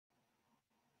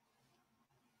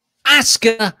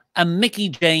Asuka and Mickie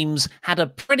James had a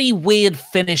pretty weird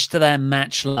finish to their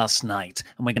match last night,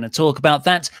 and we're going to talk about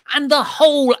that and the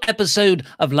whole episode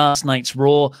of last night's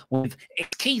Raw with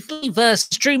it's Keith Lee versus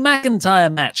Drew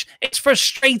McIntyre match. It's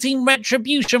frustrating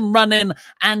retribution running,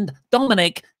 and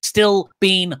Dominic still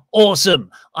being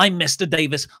awesome. I'm Mr.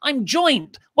 Davis. I'm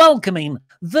joined, welcoming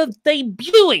the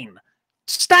debuting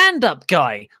stand-up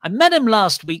guy. I met him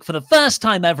last week for the first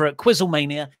time ever at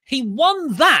Quizzlemania. He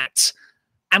won that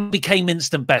and became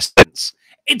instant best friends.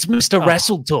 It's Mr.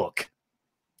 WrestleTalk.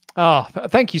 Oh,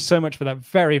 thank you so much for that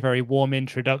very, very warm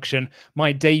introduction.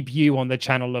 My debut on the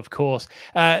channel, of course.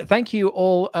 Thank you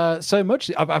all so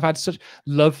much. I've had such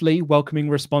lovely, welcoming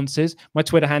responses. My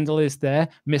Twitter handle is there,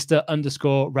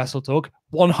 Mr._WrestleTalk.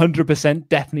 100%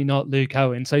 definitely not Luke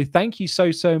Owen. So thank you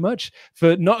so, so much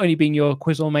for not only being your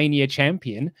Quizzlemania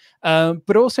champion,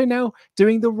 but also now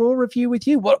doing the Raw review with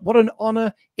you. What an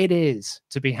honor it is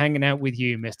to be hanging out with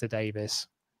you, Mr. Davis.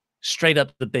 Straight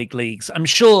up the big leagues. I'm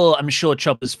sure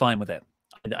Chopper's fine with it.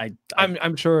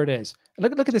 I'm sure it is.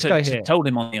 Look at this guy here. Told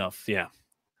him on the off, yeah.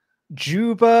 I've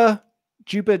never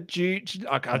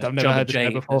heard this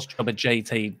guy before. Juba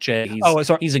JTJ. Oh,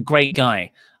 sorry. He's a great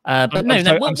guy. But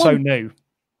I'm so new.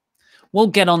 We'll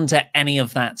get on to any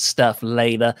of that stuff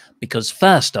later, because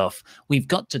first off, we've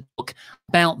got to talk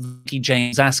about the Mickie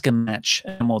James Asuka match,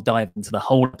 and we'll dive into the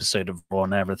whole episode of Raw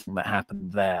and everything that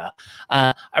happened there.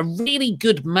 A really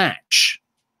good match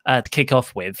to kick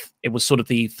off with. It was sort of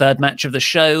the third match of the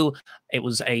show. It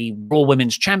was a Raw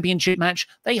Women's Championship match.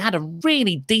 They had a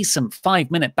really decent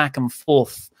 5-minute back and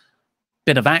forth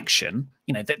bit of action.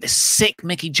 You know, this sick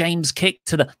Mickie James kick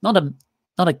to the not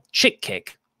a chick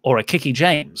kick or a Kicky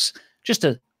James. Just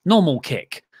a normal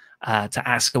kick to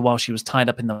Asuka while she was tied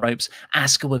up in the ropes.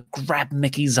 Asuka would grab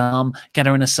Mickey's arm, get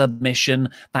her in a submission.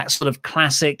 That sort of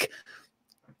classic,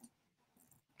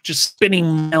 just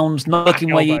spinning round, not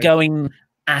looking where you're going.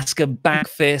 Asuka back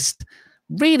fist.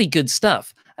 Really good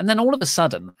stuff. And then all of a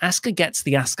sudden, Asuka gets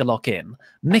the Asuka lock in.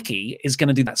 Mickie is going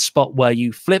to do that spot where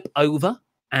you flip over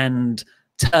and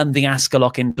turn the Asuka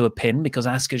lock into a pin, because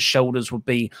Asuka's shoulders would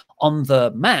be on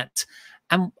the mat.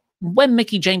 And when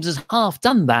Mickie James has half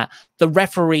done that, the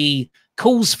referee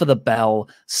calls for the bell,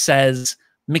 says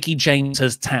Mickie James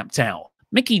has tapped out.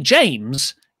 Mickie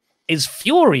James is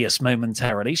furious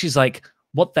momentarily. She's like,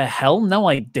 what the hell? No,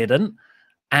 I didn't.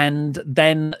 And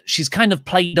then she's kind of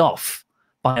played off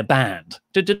by a band.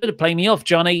 Play me off,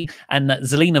 Johnny. And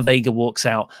Zelina Vega walks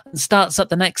out and starts up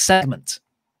the next segment.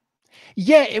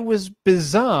 Yeah, it was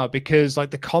bizarre because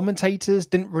like the commentators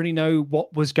didn't really know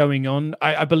what was going on.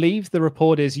 I believe the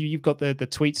reporters, you've got the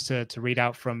tweets to read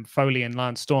out from Foley and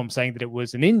Lance Storm saying that it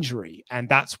was an injury, and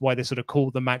that's why they sort of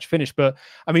called the match finished. But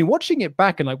I mean, watching it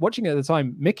back and like watching it at the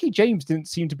time, Mickie James didn't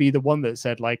seem to be the one that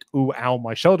said like, "Ooh, ow,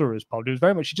 my shoulder is popped." It was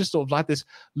very much, she just sort of like this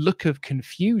look of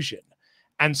confusion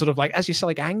and sort of like, as you said,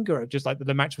 like anger, just like that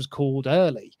the match was called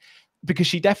early. Because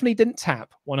she definitely didn't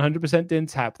tap, 100% didn't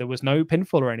tap. There was no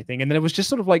pinfall or anything. And then it was just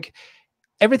sort of like,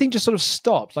 everything just sort of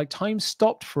stopped. Like time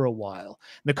stopped for a while.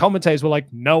 And the commentators were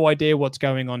like, no idea what's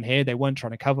going on here. They weren't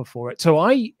trying to cover for it. So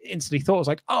I instantly thought, I was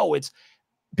like, oh, it's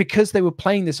because they were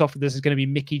playing this off. This is going to be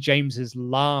Mickie James's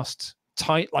last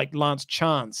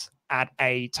chance at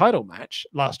a title match,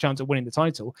 last chance at winning the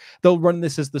title. They'll run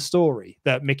this as the story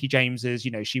that Mickie James is, you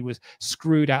know, she was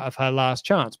screwed out of her last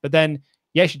chance. But then,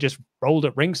 yeah, she just rolled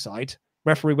at ringside.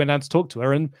 Referee went out to talk to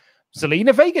her, and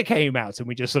Zelina Vega came out, and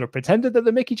we just sort of pretended that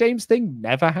the Mickie James thing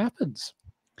never happens.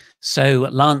 So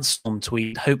Lance Storm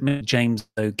tweet, hope Mickie James is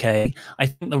okay. I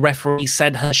think the referee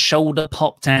said her shoulder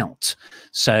popped out.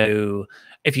 So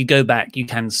if you go back, you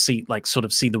can see, like, sort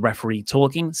of see the referee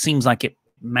talking. Seems like it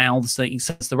mouths that he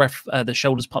says the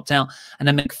shoulders popped out. And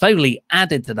then Mick Foley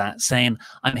added to that saying,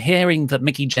 I'm hearing that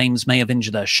Mickie James may have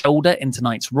injured her shoulder in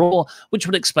tonight's Raw, which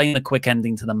would explain the quick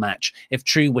ending to the match. If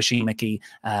true, wishing Mickie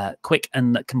quick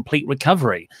and complete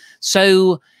recovery.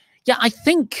 So yeah, I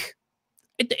think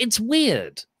it's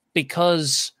weird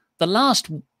because the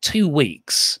last 2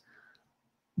 weeks,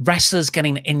 wrestlers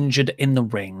getting injured in the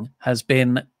ring has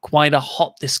been quite a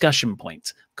hot discussion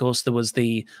point. Of course, there was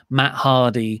the Matt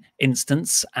Hardy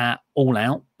instance at All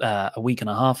Out a week and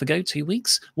a half ago, 2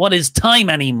 weeks. What is time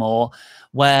anymore?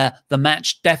 Where the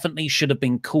match definitely should have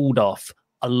been called off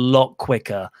a lot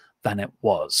quicker than it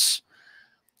was.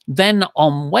 Then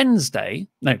on Wednesday,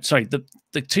 no, sorry,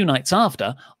 the 2 nights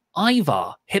after,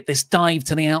 Ivar hit this dive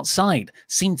to the outside,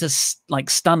 seemed to like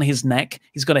stun his neck.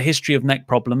 He's got a history of neck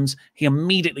problems. He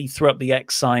immediately threw up the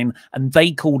X sign and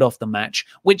they called off the match,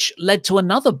 which led to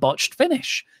another botched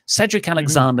finish. Cedric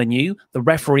Alexander knew, the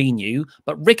referee knew,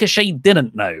 but Ricochet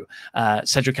didn't know.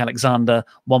 Cedric Alexander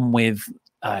won with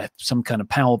some kind of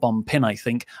powerbomb pin, I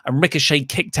think. And Ricochet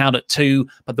kicked out at 2,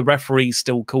 but the referee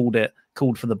still called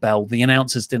for the bell. The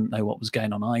announcers didn't know what was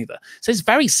going on either. So it's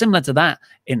very similar to that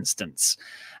instance.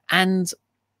 And,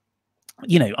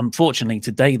 you know, unfortunately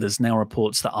today there's now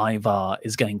reports that Ivar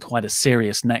is getting quite a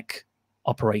serious neck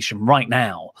operation right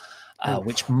now,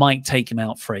 which might take him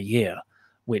out for a year,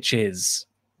 which is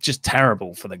just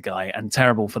terrible for the guy and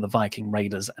terrible for the Viking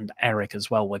Raiders and Eric as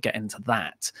well. We'll get into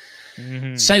that.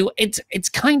 So it's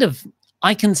kind of,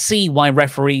 I can see why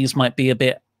referees might be a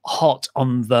bit hot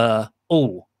on the,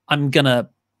 I'm going to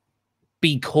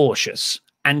be cautious.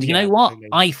 And you know what?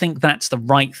 I think that's the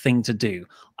right thing to do.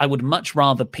 I would much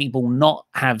rather people not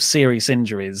have serious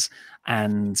injuries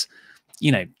and,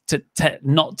 you know, to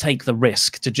not take the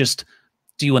risk to just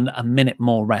do a minute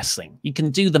more wrestling. You can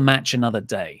do the match another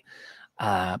day.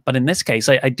 But in this case,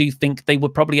 I do think they were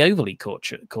probably overly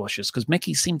cautious because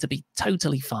Mickie seemed to be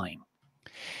totally fine.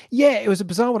 Yeah, it was a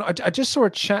bizarre one. I just saw a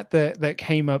chat that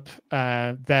came up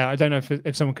there. I don't know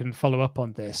if someone can follow up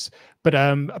on this, but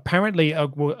apparently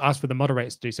we'll ask for the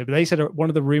moderators to do so. But they said one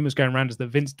of the rumors going around is that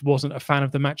Vince wasn't a fan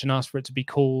of the match and asked for it to be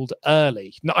called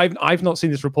early. No, I've not seen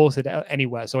this reported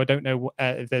anywhere, so I don't know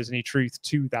if there's any truth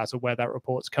to that or where that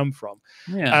report's come from.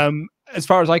 Yeah. As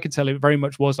far as I could tell, it very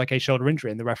much was like a shoulder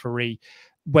injury, and the referee,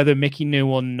 whether Mickie knew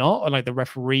or not, or like the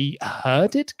referee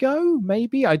heard it go,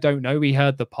 maybe, I don't know. He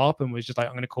heard the pop and was just like,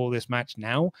 I'm going to call this match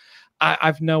now.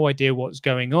 I've no idea what's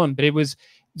going on, but it was,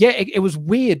 it was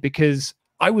weird because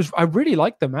I really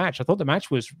liked the match. I thought the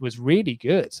match was really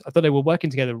good. I thought they were working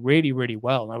together really, really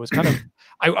well. And I was kind of,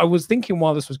 I was thinking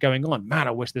while this was going on, man,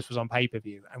 I wish this was on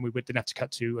pay-per-view and we didn't have to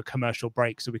cut to a commercial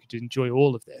break so we could enjoy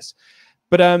all of this.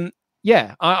 But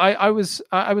yeah, I was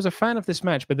a fan of this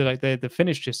match, but the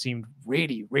finish just seemed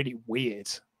really, really weird.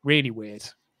 Really weird.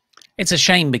 It's a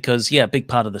shame because, a big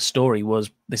part of the story was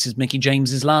this is Mickie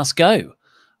James's last go.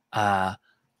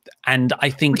 And I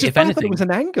think, if anything, it was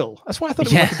an angle. That's why I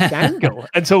thought it was an angle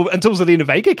until Zelina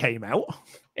Vega came out.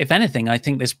 If anything, I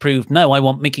think this proved, no, I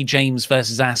want Mickie James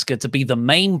versus Asuka to be the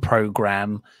main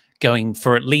program going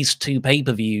for at least 2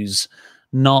 pay-per-views,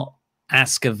 not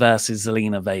Asuka versus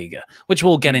Zelina Vega, which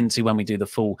we'll get into when we do the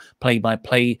full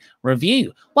play-by-play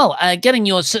review. Well, getting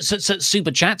your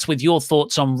super chats with your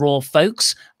thoughts on Raw,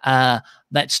 folks.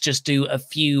 Let's just do a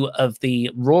few of the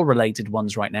Raw-related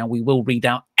ones right now. We will read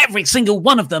out every single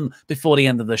one of them before the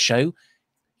end of the show.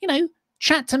 You know,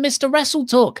 chat to Mr.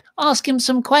 WrestleTalk. Ask him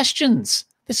some questions.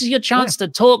 This is your chance to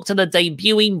talk to the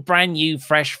debuting brand new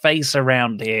fresh face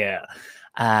around here.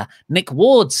 Nick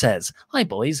Ward says, hi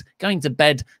boys, going to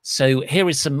bed, so here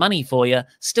is some money for you.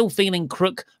 Still feeling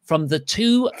crook from the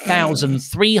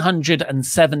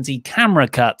 2,370 camera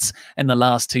cuts in the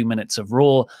last 2 minutes of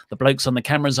Raw. The blokes on the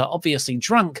cameras are obviously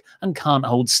drunk and can't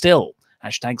hold still.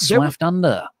 Hashtag swaffed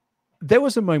under. There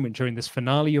was a moment during this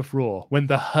finale of Raw when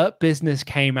the Hurt Business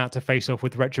came out to face off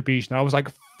with Retribution. I was like,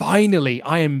 finally,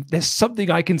 there's something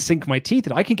I can sink my teeth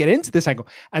in. I can get into this angle.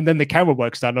 And then the camera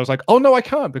works down. And I was like, oh, no, I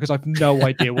can't because I've no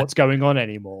idea what's going on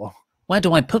anymore. Where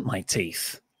do I put my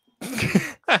teeth?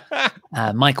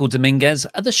 Michael Dominguez,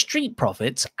 are the Street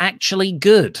Profits actually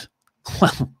good?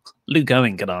 Well, Luke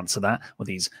Owen could answer that with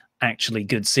his actually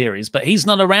good series, but he's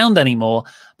not around anymore.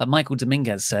 But Michael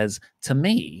Dominguez says, to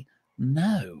me,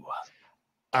 no.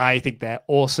 I think they're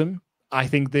awesome. I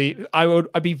think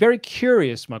I'd be very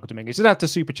curious, Michael Dominguez. You don't have to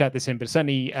super chat this in, but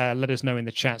certainly let us know in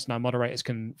the chats, and our moderators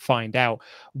can find out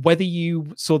whether you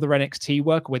saw the NXT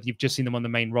work or whether you've just seen them on the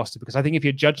main roster. Because I think if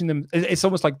you're judging them, it's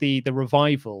almost like the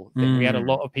revival thing. We had a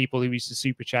lot of people who used to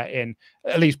super chat in,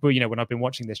 at least when I've been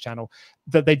watching this channel,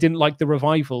 that they didn't like the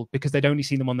revival because they'd only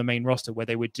seen them on the main roster where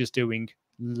they were just doing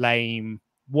lame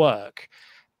work.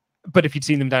 But if you'd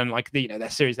seen them down like their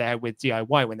series they had with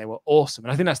DIY when they were awesome,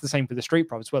 and I think that's the same for the Street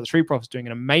Profits. Well, the Street Profits doing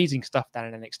an amazing stuff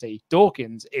down in NXT.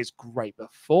 Dawkins is great,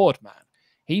 but Ford, man,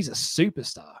 he's a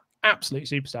superstar, absolute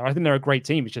superstar. I think they're a great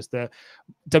team. It's just the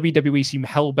WWE seem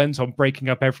hell bent on breaking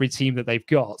up every team that they've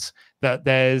got. That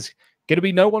there's going to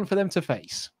be no one for them to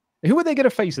face. Who are they going to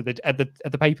face at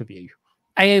the pay-per-view?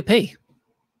 AOP.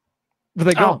 Were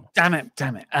they gone? Oh, damn it!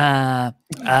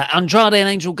 Andrade and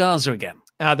Angel Garza again.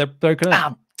 They're broken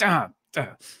up. The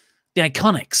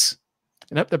Iconics.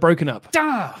 Nope, they're broken up.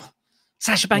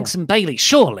 Sasha Banks and Bailey,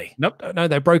 surely. Nope, no,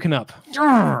 they're broken up.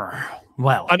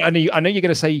 Well, I know you're going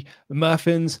to say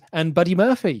Murphins and Buddy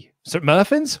Murphy. So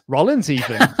Murphins, Rollins,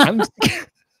 even. And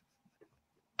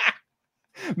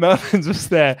Murphins was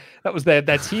that was their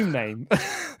team name.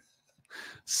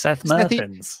 Seth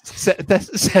Murphins.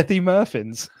 Sethy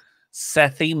Murphins.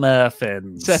 Sethy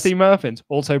Murphins. Sethy Murphins,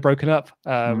 also broken up,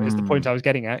 is the point I was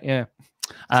getting at, yeah.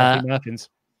 Sethy Murphins.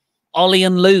 Ollie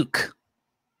and Luke.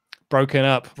 Broken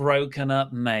up. Broken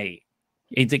up, mate.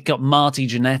 It got Marty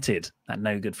Jannetted, that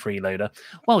no good freeloader.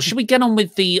 Well, should we get on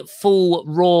with the full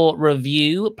Raw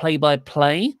review,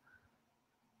 play-by-play?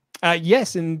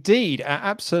 Yes, indeed.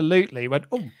 Absolutely.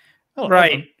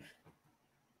 Right.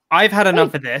 I've had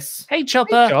enough of this. Hey,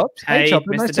 Chopper. Hey,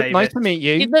 Chopper. Mr. Davis. Nice to meet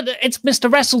you. It's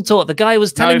Mr. WrestleTalk, the guy I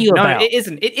was telling you about. No, it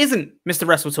isn't. It isn't Mr.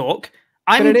 WrestleTalk.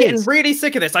 I'm getting really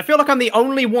sick of this. I feel like I'm the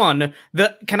only one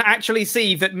that can actually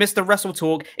see that Mr.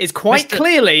 WrestleTalk is quite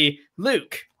clearly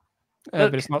Luke.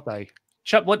 But it's not, though.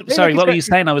 Sorry, what were you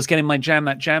saying? I was getting my Jam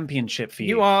That Championship for you.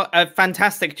 You are a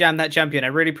fantastic Jam That Champion. I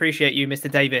really appreciate you, Mr.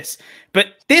 Davis.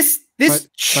 But this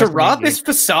charade, this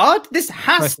facade, this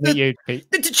has to...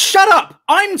 Shut up!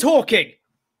 I'm talking!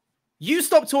 You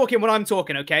stop talking when I'm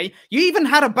talking, okay? You even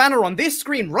had a banner on this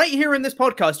screen right here in this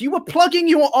podcast. You were plugging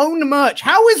your own merch.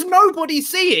 How is nobody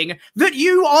seeing that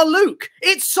you are Luke?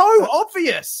 It's so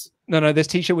obvious. No, this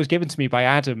t-shirt was given to me by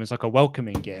Adam as like a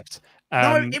welcoming gift.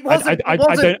 No, it wasn't. I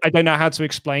don't know how to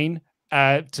explain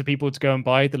to people to go and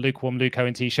buy the Lukewarm Luke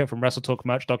Owen t-shirt from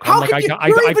WrestleTalkMerch.com. How can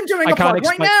you're even doing a plug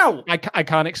right now? I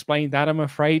can't explain that, I'm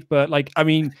afraid. But like, I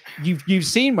mean, you've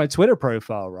seen my Twitter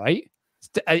profile, right?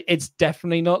 It's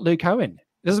definitely not Luke Owen.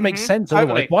 It doesn't make sense.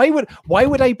 Totally. Otherwise. Why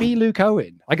would I be Luke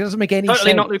Owen? Like, it doesn't make any sense.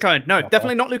 Totally not Luke Owen. No,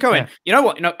 definitely not Luke Owen. Yeah. You know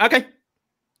what? Okay.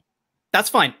 That's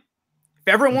fine. If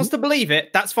everyone wants to believe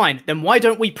it, that's fine. Then why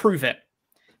don't we prove it?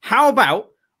 How about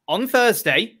on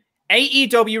Thursday,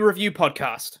 AEW review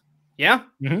podcast? Yeah?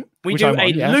 We do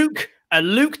a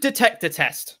Luke detector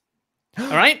test. All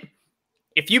right?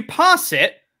 If you pass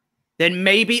it, then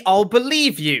maybe I'll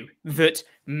believe you that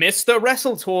Mr.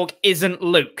 WrestleTalk isn't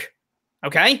Luke.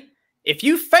 Okay? If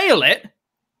you fail it,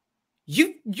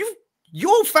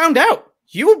 you'll found out.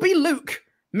 You will be Luke.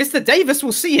 Mr. Davis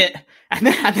will see it, and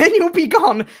then you'll be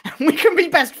gone, and we can be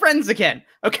best friends again.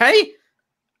 Okay?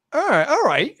 All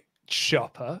right.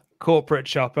 Chopper, corporate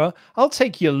Chopper. I'll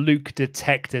take your Luke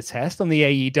detector test on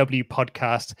the AEW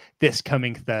podcast this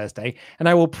coming Thursday, and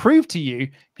I will prove to you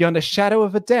beyond a shadow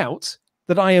of a doubt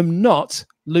that I am not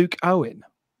Luke Owen.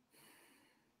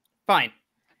 Fine.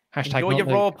 Hashtag Enjoy your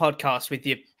Raw podcast with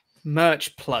your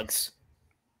merch plugs.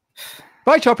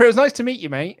 Bye, Chopper. It was nice to meet you,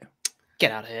 mate.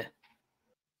 Get out of here.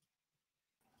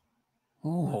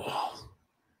 Oh,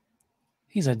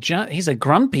 he's a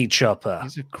grumpy Chopper.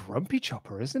 He's a grumpy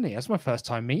Chopper, isn't he? That's my first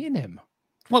time meeting him.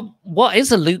 Well, what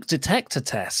is a Luke detector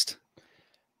test?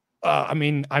 I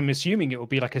mean, I'm assuming it will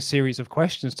be like a series of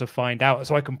questions to find out,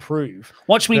 so I can prove.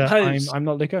 Watch me pose. I'm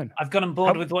not Luke Owen. I've got on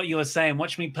board with what you were saying.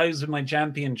 Watch me pose with my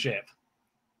championship.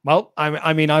 Well,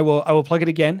 I mean, I will plug it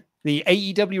again. The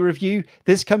AEW review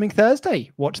this coming Thursday.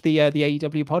 Watch the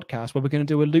AEW podcast where we're going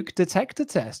to do a Luke detector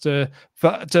test to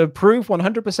prove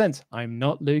 100% I'm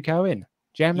not Luke Owen.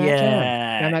 Jam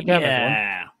that jam,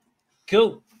 everyone.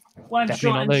 Cool. Well,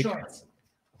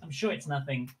 I'm sure it's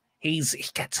nothing. He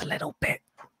gets a little bit,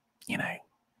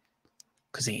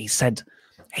 because he said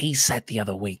the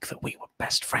other week that we were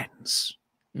best friends.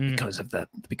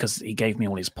 Because he gave me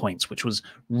all his points, which was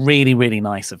really, really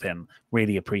nice of him.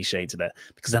 Really appreciated it,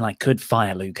 because then I could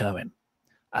fire Luke Owen.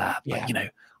 But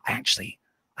I actually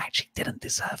didn't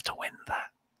deserve to win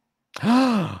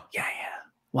that. Yeah.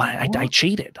 Well, I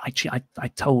cheated. I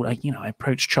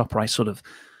approached Chopper. I sort of,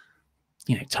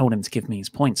 told him to give me his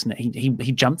points, and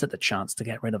he jumped at the chance to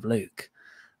get rid of Luke.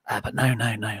 But no.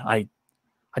 I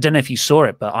don't know if you saw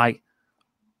it, but I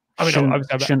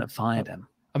shouldn't have fired him.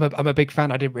 I'm a big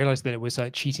fan. I didn't realize that it was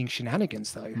cheating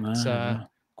shenanigans, though. No, it's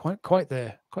quite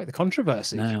the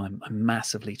controversy. No, I'm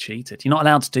massively cheated. You're not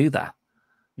allowed to do that.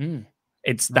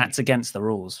 That's against the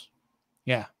rules.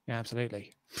 Yeah,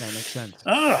 absolutely. That makes sense.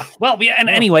 Well, yeah. And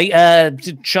anyway,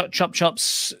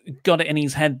 Chop's got it in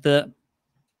his head that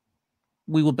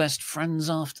we were best friends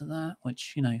after that,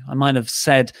 which I might have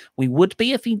said we would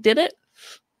be if he did it.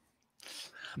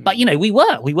 But we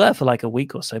were for like a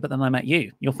week or so. But then I met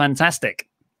you. You're fantastic.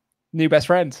 New best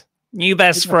friends. New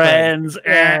best friends.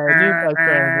 Yeah, new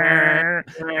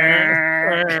best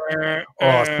friends.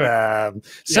 Awesome.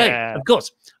 So, of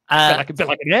course, a bit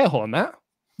like an air horn, that.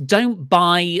 Don't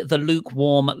buy the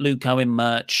lukewarm Luke Owen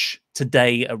merch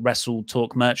today at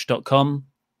WrestleTalkMerch.com.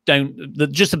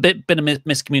 Just a bit of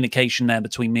miscommunication there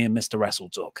between me and Mr.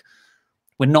 WrestleTalk.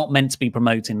 We're not meant to be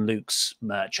promoting Luke's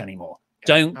merch anymore.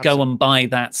 Don't go and buy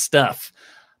that stuff.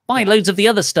 Buy loads of the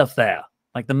other stuff there,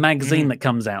 like the magazine that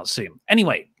comes out soon.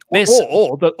 Anyway,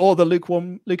 or the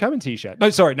lukewarm Luke Owen t-shirt.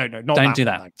 No, sorry, no, not don't do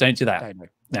that. Don't do that.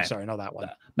 No, sorry, not that one.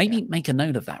 Maybe make a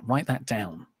note of that. Write that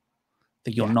down.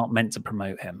 That you're not meant to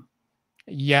promote him.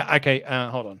 Yeah. Okay.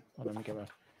 Hold on. Let me get a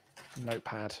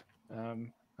notepad.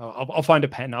 I'll find a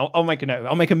pen. I'll make a note.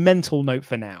 I'll make a mental note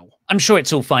for now. I'm sure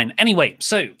it's all fine. Anyway,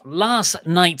 so last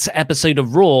night's episode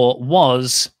of Raw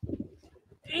was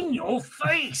in your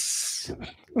face.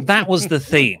 That was the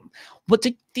theme. What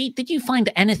did you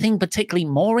find anything particularly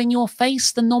more in your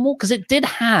face than normal? Because it did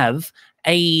have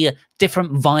a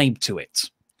different vibe to it.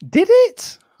 Did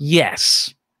it?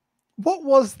 Yes. What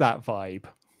was that vibe?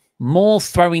 More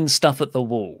throwing stuff at the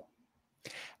wall.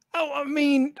 Oh, I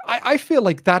mean, I feel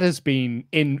like that has been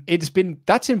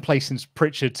that's in place since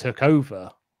Pritchard took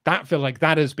over. That feel like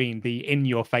that has been the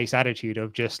in-your-face attitude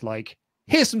of just like,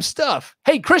 here's some stuff.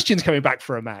 Hey, Christian's coming back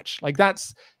for a match. Like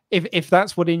that's if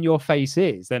that's what in your face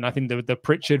is, then I think the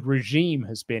Pritchard regime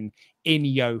has been in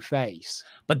your face.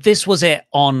 But this was it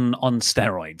on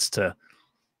steroids. To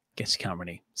guess you can't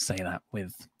really say that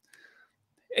with.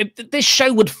 This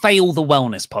show would fail the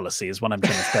wellness policy, is what I'm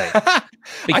trying to say.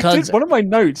 Because one of my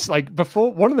notes, like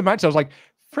before one of the matches, I was like,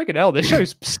 friggin' hell, this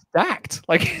show's stacked.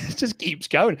 Like it just keeps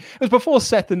going. It was before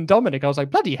Seth and Dominic. I was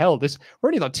like, bloody hell, we're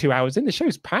only like 2 hours in. The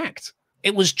show's packed.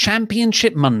 It was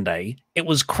Championship Monday. It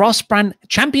was cross-brand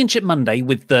Championship Monday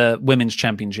with the Women's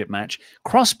Championship match.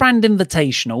 Cross-brand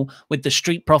Invitational with the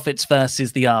Street Profits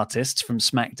versus the Artists from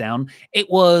SmackDown. It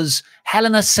was Hell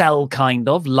in a Cell kind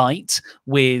of light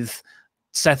with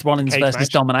Seth Rollins versus match.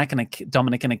 Dominic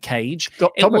in a cage.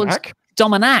 Dominic.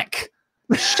 Dominic.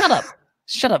 Shut up.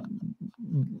 Shut up,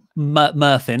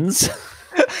 Murphins.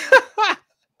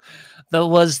 There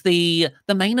was the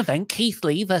main event, Keith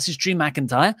Lee versus Drew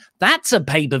McIntyre. That's a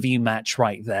pay-per-view match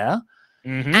right there.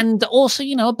 Mm-hmm. And also,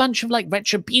 a bunch of like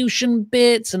retribution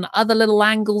bits and other little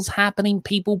angles happening,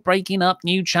 people breaking up,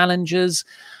 new challengers.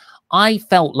 I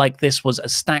felt like this was a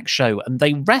stacked show, and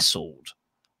they wrestled.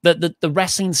 The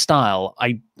wrestling style,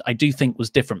 I do think was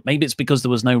different. Maybe it's because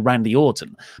there was no Randy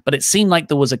Orton, but it seemed like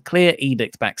there was a clear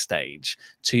edict backstage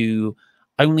to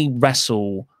only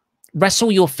wrestle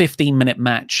your 15-minute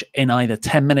match in either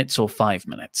 10 minutes or 5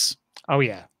 minutes. Oh,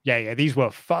 yeah. Yeah. These were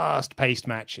fast-paced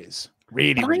matches.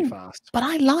 Really fast. But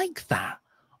I like that.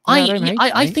 No,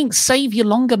 I think save your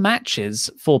longer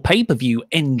matches for pay-per-view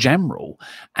in general,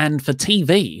 and for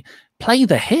TV, play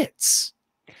the hits.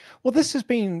 Well, this has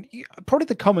been probably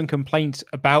the common complaint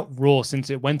about Raw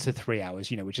since it went to 3 hours,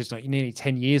 which is like nearly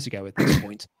 10 years ago at this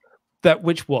point,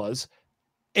 which was,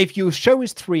 if your show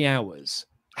is 3 hours,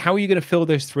 how are you going to fill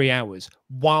those 3 hours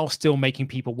while still making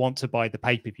people want to buy the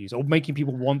pay-per-views or making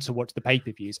people want to watch the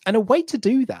pay-per-views? And a way to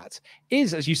do that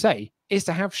is, as you say, is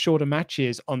to have shorter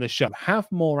matches on the show, have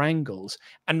more angles,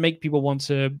 and make people want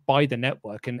to buy the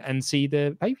network and see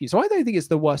the pay-per-view. So I don't think it's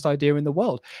the worst idea in the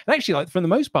world. And actually, like for the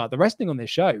most part, the wrestling on this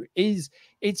show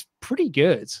it's pretty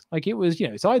good. Like it was,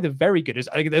 it's either very good. I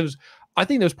think there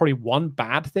was probably one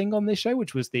bad thing on this show,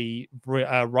 which was the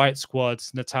Riot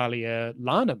Squad's Natalia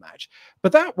Lana match.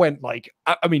 But that went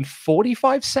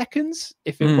 45 seconds,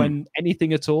 if it went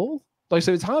anything at all. Like,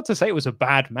 so it's hard to say it was a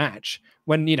bad match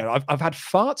when, I've had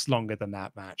farts longer than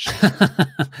that match.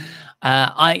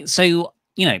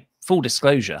 Full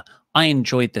disclosure, I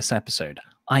enjoyed this episode.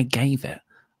 I gave it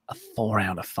a 4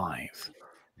 out of 5.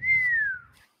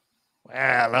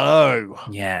 Hello.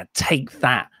 Yeah, take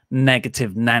that,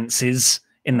 negative Nancy's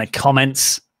in the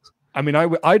comments. I mean,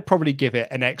 I'd probably give it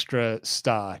an extra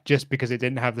star just because it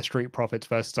didn't have the Street Profits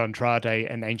versus Andrade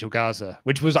and Angel Garza,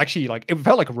 which was actually it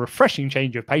felt like a refreshing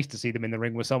change of pace to see them in the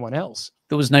ring with someone else.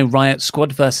 There was no Riot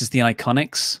Squad versus the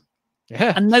Iconics.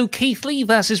 Yeah. And no Keith Lee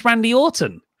versus Randy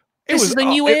Orton. This is the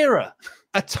new era.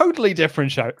 A totally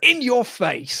different show. In your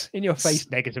face,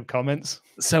 negative comments.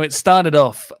 So it started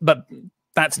off, but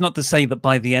that's not to say that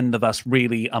by the end of us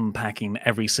really unpacking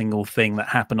every single thing that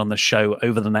happened on the show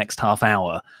over the next half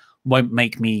hour won't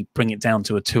make me bring it down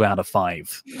to a 2 out of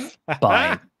 5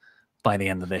 by the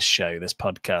end of this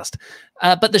podcast.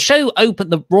 But the show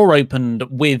the Raw opened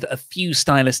with a few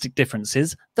stylistic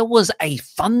differences. There was a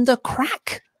thunder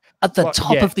crack at the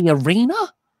top of the arena.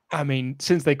 I mean,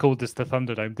 since they called this the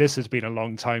Thunderdome, this has been a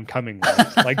long time coming.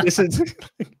 Right? Like this is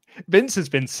Vince has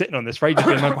been sitting on this for ages,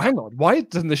 being like, well, hang on, why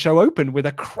doesn't the show open with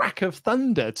a crack of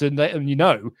thunder to let them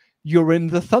you're in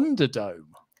the Thunderdome?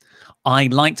 I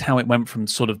liked how it went from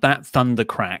sort of that thunder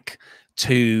crack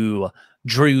to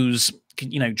Drew's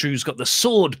got the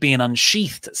sword being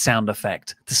unsheathed sound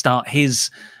effect to start his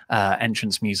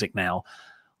entrance music now.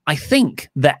 I think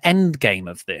the end game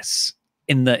of this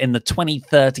in the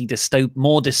 2030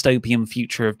 more dystopian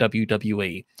future of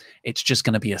WWE, it's just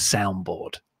going to be a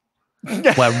soundboard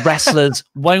where wrestlers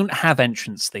won't have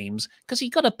entrance themes because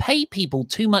you've got to pay people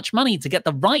too much money to get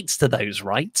the rights to those,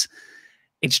 right?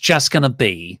 It's just going to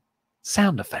be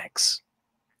sound effects.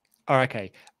 Oh,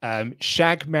 okay.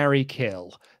 Shag, marry,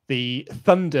 kill. The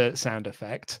thunder sound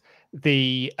effect.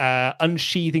 the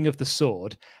unsheathing of the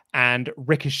sword and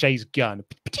Ricochet's gun.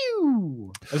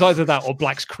 Pew! It was either that or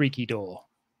Black's creaky door.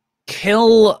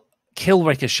 Kill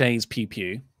Ricochet's pew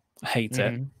pew. I hate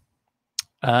it.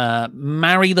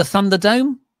 Marry the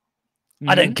Thunderdome.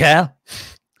 I don't care.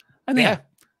 And yeah,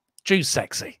 Drew's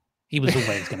sexy. He was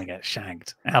always going to get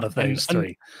shagged out of those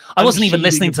three. I wasn't even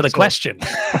listening to the question.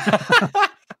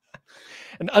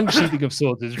 An unsheathing of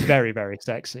swords is very, very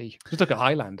sexy. Just look at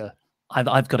Highlander.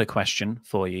 I've got a question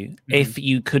for you. If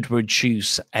you could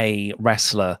reduce a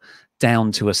wrestler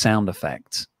down to a sound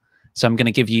effect, so I'm going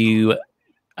to give you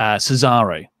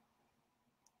Cesaro.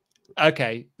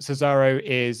 Okay, Cesaro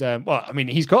is well. I mean,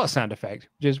 he's got a sound effect,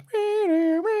 just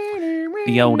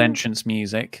the old entrance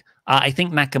music. I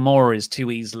think Nakamura is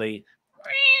too easily.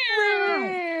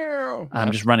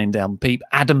 I'm just running down.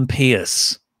 Adam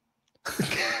Pearce.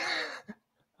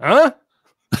 Huh?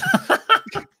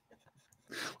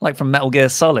 Like from Metal Gear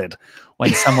Solid,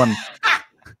 when someone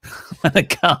with a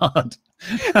card.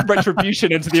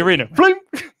 Retribution into the arena. Bloom.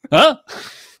 Huh?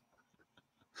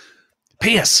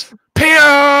 Pierce!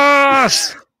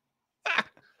 Pierce!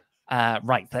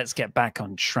 Right, let's get back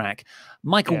on track.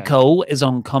 Michael Cole is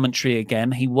on commentary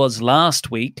again. He was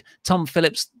last week. Tom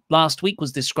Phillips last week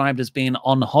was described as being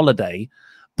on holiday,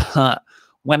 but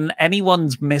when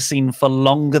anyone's missing for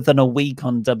longer than a week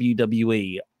on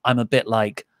WWE, I'm a bit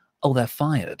like, oh, they're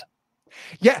fired.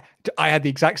 Yeah, I had the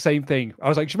exact same thing. I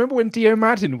was like, do you remember when Dio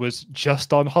Madden was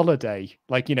just on holiday?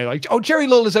 Like, you know, like, oh, Jerry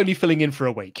Lawler's only filling in for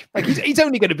a week. Like, he's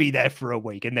only going to be there for a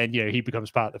week. And then, you know, he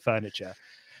becomes part of the furniture.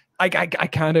 I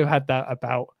kind of had that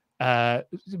about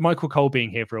Michael Cole being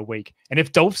here for a week. And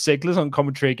if Dolph Ziggler's on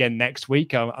commentary again next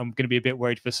week, I'm going to be a bit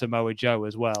worried for Samoa Joe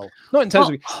as well. Not in terms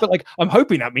of, but like, I'm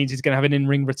hoping that means he's going to have an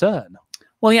in-ring return.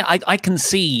 Well, yeah, I can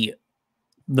see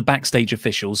the backstage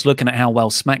officials looking at how well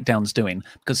SmackDown's doing,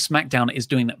 because SmackDown is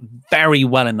doing very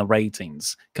well in the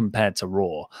ratings compared to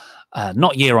Raw.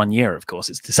 Not year on year, of course,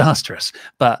 it's disastrous,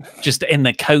 but just in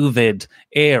the COVID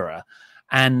era.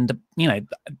 And, you know,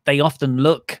 they often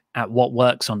look at what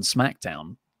works on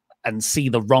SmackDown and see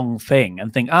the wrong thing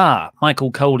and think,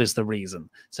 Michael Cole is the reason,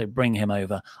 so bring him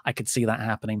over. I could see that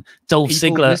happening. Dolph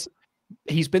Ziggler.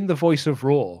 He's been the voice of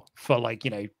Raw for, like,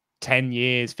 you know, 10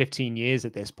 years, 15 years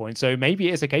at this point. So maybe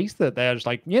it's a case that they're just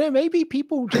like, you know, maybe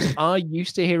people just are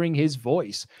used to hearing his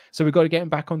voice. So we've got to get him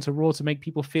back onto Raw to make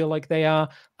people feel like they are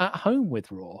at home with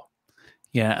Raw.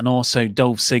 Yeah. And also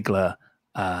Dolph Ziggler,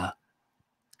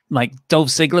 like Dolph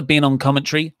Ziggler being on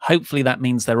commentary, hopefully that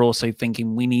means they're also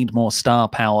thinking we need more star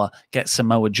power, get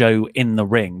Samoa Joe in the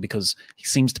ring because he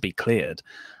seems to be cleared.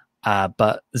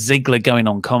 But Ziggler going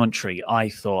on commentary, I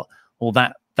thought,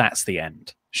 well, that's the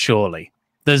end, surely.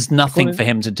 There's nothing for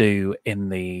him to do in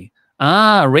the...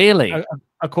 really?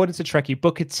 According to Trekkie,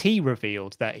 Booker T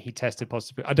revealed that he tested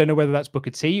positive. I don't know whether that's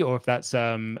Booker T or if that's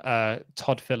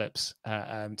Todd Phillips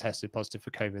tested positive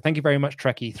for COVID. Thank you very much,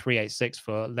 Trekkie386,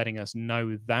 for letting us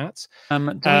know that. Do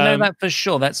we know that for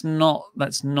sure? Let's not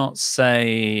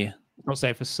say... Not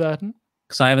say for certain?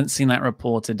 Because I haven't seen that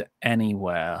reported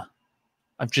anywhere.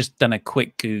 I've just done a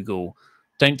quick Google.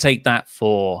 Don't take that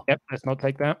for... Yep, let's not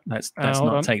take that. Let's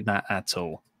not take that at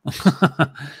all.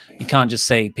 You can't just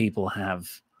say people have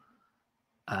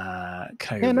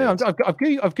COVID. Yeah, no, I've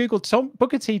Googled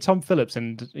Booker T, Tom Phillips,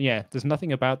 and yeah, there's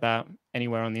nothing about that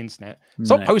anywhere on the internet.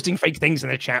 Stop posting fake things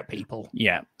in the chat, people.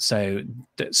 Yeah, so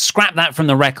scrap that from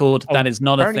the record. That is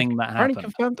not a thing that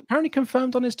happened. Apparently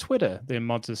confirmed on his Twitter, the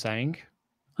mods are saying.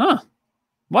 Huh.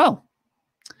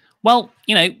 Well,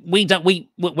 you know,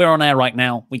 we're on air right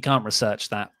now. We can't research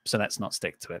that, so let's not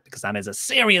stick to it because that is a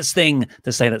serious thing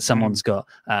to say that someone's got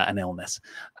an illness.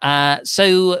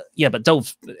 So yeah, but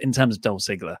in terms of Dolph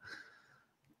Ziggler,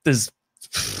 there's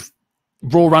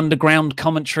Raw Underground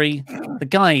commentary. The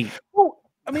guy. Well,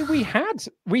 I mean, we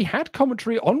had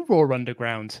commentary on Raw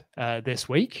Underground this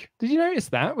week. Did you notice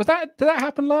that? Did that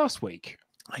happen last week?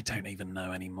 I don't even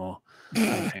know anymore.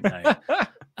 I don't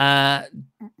know.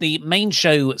 The main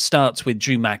show starts with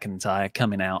Drew McIntyre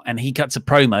coming out, and he cuts a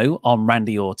promo on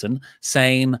Randy Orton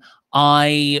saying,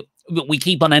 we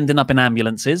keep on ending up in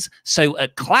ambulances, so a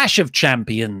Clash of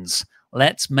Champions,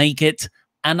 let's make it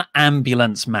an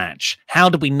ambulance match. How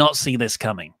did we not see this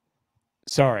coming?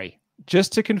 Sorry,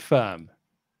 just to confirm,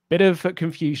 bit of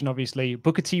confusion, obviously.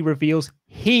 Booker T reveals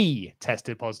he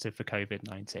tested positive for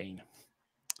COVID-19.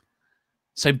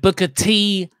 So Booker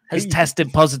T has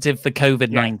tested positive for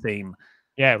COVID-19.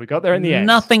 Yeah, we got there in the end.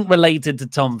 Nothing related to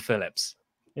Tom Phillips.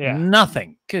 Yeah.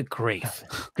 Nothing. Good grief.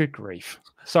 Good grief.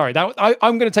 Sorry,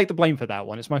 I'm going to take the blame for that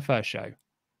one. It's my first show.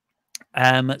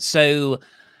 So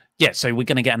we're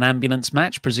going to get an ambulance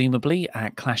match, presumably,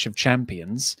 at Clash of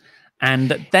Champions.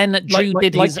 And then Drew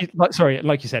did his...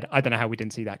 like you said, I don't know how we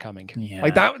didn't see that coming. Yeah.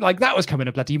 Like that was coming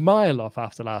a bloody mile off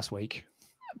after last week.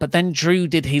 But then Drew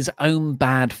did his own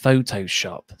bad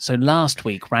Photoshop. So last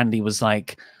week, Randy was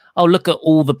like, oh, look at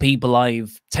all the people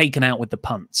I've taken out with the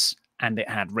punts. And it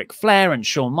had Ric Flair and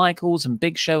Shawn Michaels and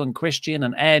Big Show and Christian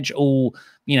and Edge all,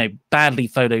 you know, badly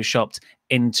Photoshopped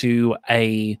into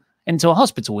a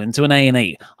hospital, into an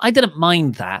A&E. I didn't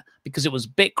mind that because it was a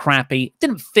bit crappy. It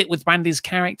didn't fit with Randy's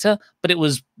character, but it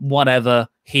was whatever,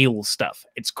 heel stuff.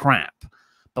 It's crap.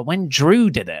 But when Drew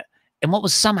did it, in what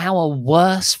was somehow a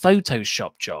worse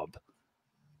Photoshop job,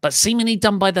 but seemingly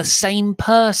done by the same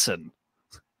person,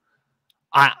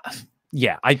 I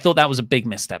thought that was a big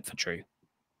misstep for Drew.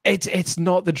 It's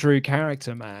not the Drew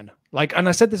character, man. Like, and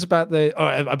I said this about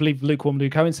I believe Lukewarm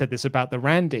Luke Owen said this about the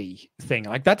Randy thing.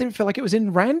 Like, that didn't feel like it was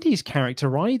in Randy's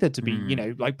character either to be, you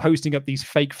know, like posting up these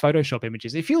fake Photoshop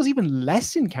images. It feels even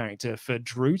less in character for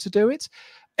Drew to do it.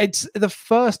 It's the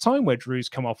first time where Drew's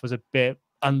come off as a bit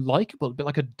unlikable, a bit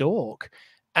like a dork.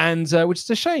 And which is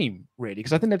a shame, really,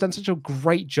 because I think they've done such a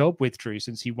great job with Drew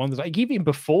since he won. Like, even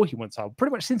before he won the title,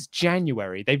 pretty much since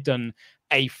January, they've done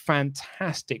a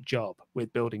fantastic job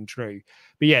with building Drew.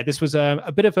 But yeah, this was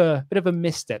a bit of a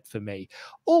misstep for me.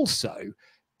 Also,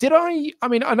 I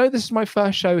mean, I know this is my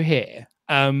first show here,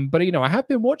 but you know, I have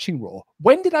been watching Raw.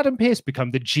 When did Adam Pearce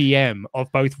become the GM of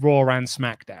both Raw and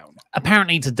SmackDown?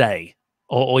 Apparently today.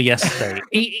 Or yesterday.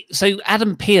 So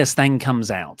Adam Pearce then comes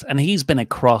out, and he's been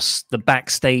across the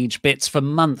backstage bits for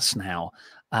months now.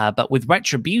 But with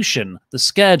Retribution, the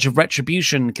scourge of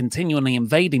Retribution continually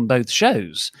invading both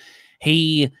shows,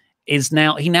 he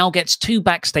now gets 2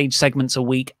 backstage segments a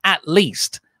week at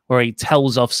least, where he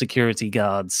tells off security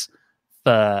guards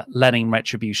for letting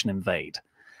Retribution invade.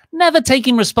 Never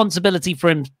taking responsibility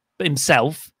for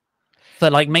himself, for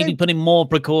like maybe putting more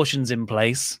precautions in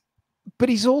place. But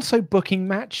he's also booking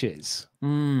matches.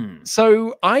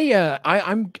 So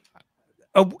I'm.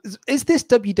 Is this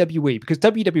WWE? Because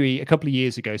WWE a couple of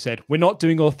years ago said, we're not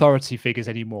doing authority figures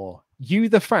anymore. You,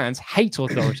 the fans, hate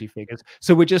authority figures,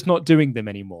 so we're just not doing them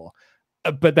anymore.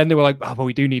 But then they were like, oh, but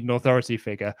we do need an authority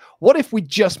figure. What if we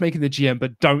just make him the GM,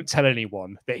 but don't tell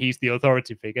anyone that he's the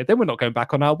authority figure? Then we're not going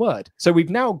back on our word. So we've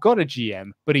now got a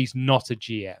GM, but he's not a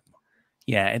GM.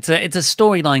 Yeah, it's a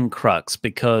storyline crux,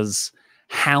 because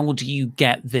how do you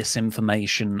get this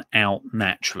information out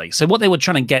naturally? So what they were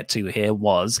trying to get to here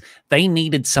was they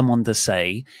needed someone to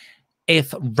say,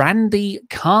 if Randy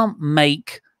can't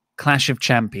make Clash of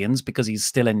Champions because he's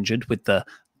still injured with the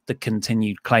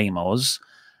continued Claymores,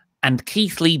 and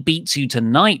Keith Lee beats you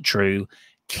tonight, Drew,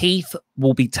 Keith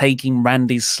will be taking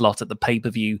Randy's slot at the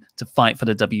pay-per-view to fight for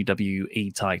the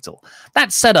WWE title.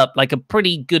 That set up like a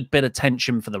pretty good bit of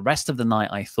tension for the rest of the night,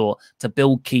 I thought, to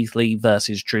build Keith Lee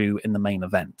versus Drew in the main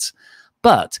event.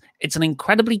 But it's an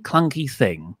incredibly clunky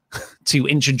thing to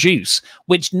introduce,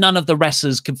 which none of the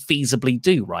wrestlers could feasibly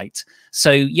do, right?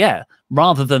 So yeah,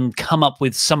 rather than come up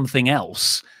with something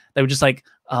else, they were just like,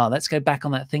 oh, let's go back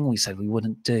on that thing we said we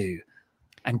wouldn't do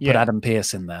and put Adam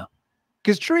Pearce in there.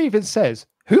 Because Drew even says,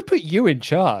 who put you in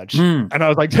charge? And I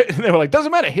was like, they were like,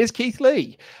 doesn't matter. Here's Keith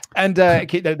Lee. And they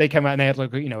came out and they had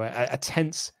like, you know, a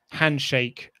tense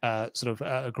handshake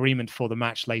agreement for the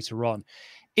match later on.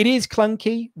 It is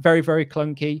clunky, very, very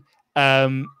clunky.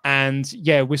 And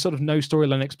yeah, with sort of no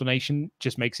storyline explanation,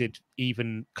 just makes it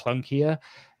even clunkier.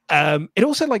 It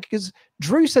also, like, because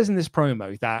Drew says in this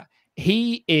promo that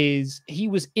he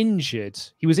was injured.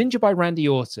 He was injured by Randy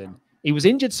Orton. He was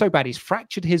injured so bad, he's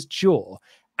fractured his jaw.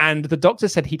 And the doctor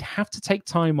said he'd have to take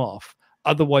time off.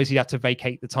 Otherwise, he'd have to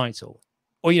vacate the title.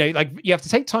 Or, you know, like, you have to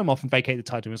take time off and vacate the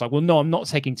title. And it's like, well, no, I'm not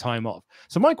taking time off.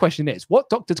 So my question is, what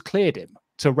doctor's cleared him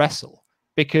to wrestle?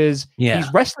 Because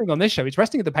he's wrestling on this show. He's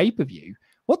wrestling at the pay-per-view.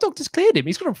 What doctor's cleared him?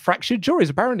 He's got a fractured jaw. He's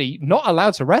apparently not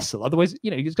allowed to wrestle. Otherwise,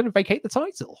 you know, he's going to vacate the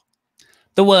title.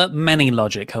 There were many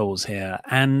logic holes here,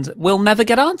 and we'll never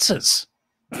get answers.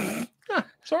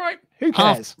 It's all right. Who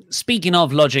cares? Speaking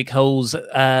of logic holes,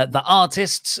 the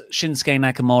artists, Shinsuke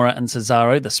Nakamura and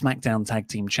Cesaro, the SmackDown Tag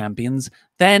Team Champions,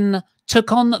 then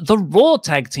took on the Raw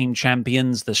Tag Team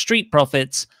Champions, the Street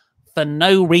Profits, for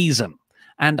no reason.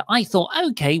 And I thought,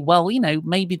 okay, well, you know,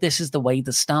 maybe this is the way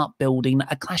to start building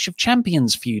a Clash of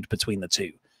Champions feud between the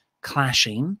two.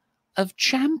 Clashing of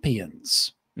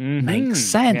Champions. Makes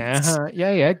sense.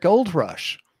 Yeah. Gold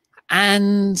Rush.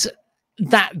 And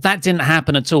that didn't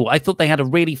happen at all. I thought they had a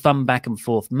really fun back and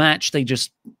forth match. They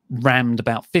just rammed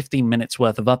about 15 minutes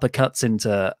worth of uppercuts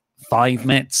into 5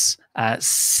 minutes.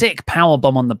 Sick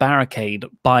powerbomb on the barricade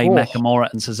by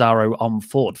Nakamura and Cesaro on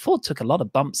Ford. Ford took a lot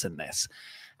of bumps in this.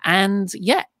 And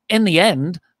yeah, in the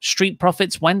end, Street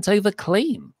Profits went over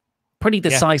clean. pretty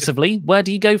decisively. Where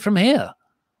do you go from here?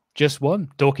 Just one.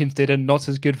 Dawkins did a not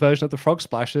as good version of the Frog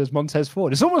Splash as Montez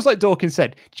Ford. It's almost like Dawkins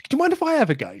said, do you mind if I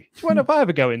ever go? Do you mind if I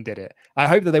ever go and did it? I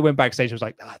hope that they went backstage and was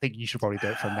like, I think you should probably do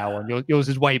it from now on. Yours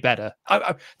is way better.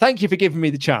 Thank you for giving me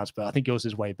the chance, but I think yours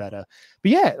is way better.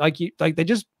 But yeah, like they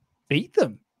just beat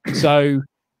them. So,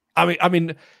 I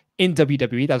mean, in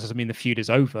WWE, that doesn't mean the feud is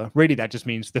over. Really, that just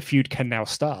means the feud can now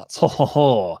start.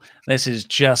 This is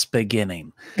just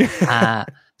beginning.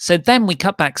 So then we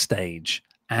cut backstage,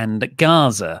 and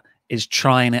Garza is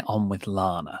trying it on with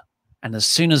Lana. And as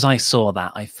soon as I saw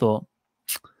that, I thought,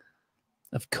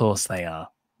 of course they are.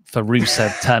 For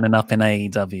Rusev turning up in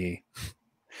AEW.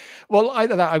 Well,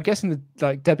 either that, I'm guessing that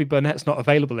like Debbie Burnett's not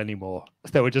available anymore.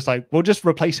 They were just like, we'll just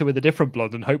replace her with a different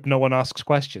blonde and hope no one asks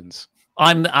questions.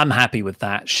 I'm happy with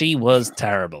that. She was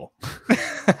terrible.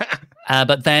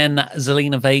 But then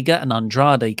Zelina Vega and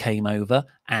Andrade came over,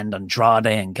 and Andrade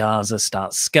and Garza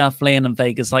start scuffling, and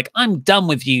Vega's like, I'm done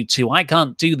with you two. I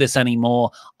can't do this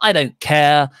anymore. I don't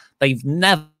care. They've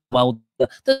never,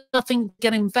 there's nothing to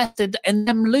get invested in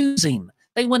them losing.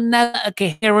 They were never a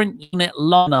coherent unit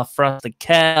long enough for us to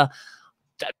care.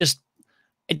 Just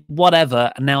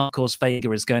whatever. And now, of course, Vega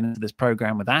is going into this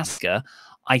program with Asuka.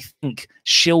 I think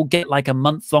she'll get like a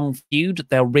month-long feud.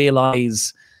 They'll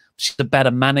realize she's a better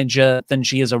manager than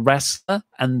she is a wrestler,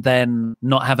 and then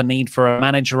not have a need for a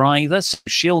manager either. So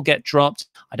she'll get dropped.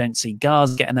 I don't see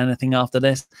Garza getting anything after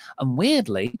this. And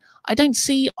weirdly, I don't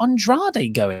see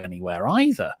Andrade going anywhere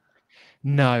either.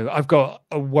 No, I've got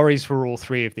worries for all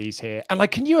three of these here. And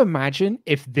like, can you imagine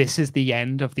if this is the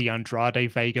end of the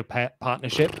Andrade-Vega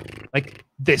partnership? Like,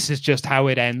 this is just how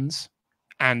it ends,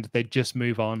 and they just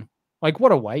move on. Like,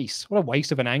 what a waste. What a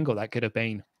waste of an angle that could have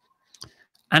been.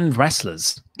 And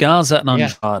wrestlers. Garza and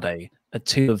Andrade are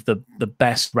two of the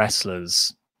best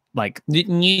wrestlers. Like,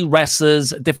 new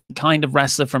wrestlers, a different kind of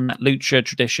wrestler from that lucha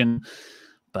tradition.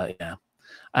 But yeah.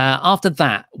 After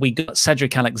that, we got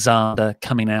Cedric Alexander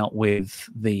coming out with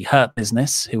the Hurt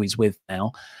Business, who he's with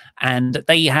now. And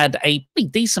they had a pretty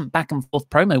decent back and forth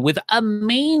promo with a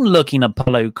mean-looking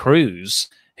Apollo Crews,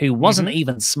 who wasn't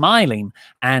even smiling.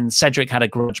 And Cedric had a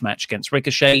grudge match against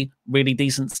Ricochet. Really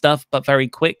decent stuff, but very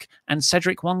quick. And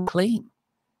Cedric won clean.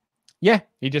 Yeah,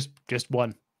 he just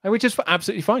won. Which is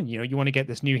absolutely fine. You know, you want to get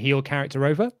this new heel character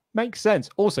over? Makes sense.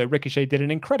 Also, Ricochet did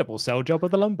an incredible sell job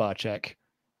of the lumbar check.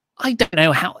 I don't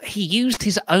know how he used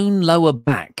his own lower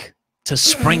back to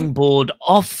springboard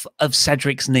off of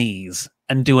Cedric's knees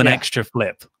and do an extra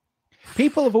flip.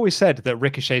 People have always said that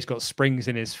Ricochet's got springs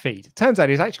in his feet. It turns out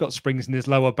he's actually got springs in his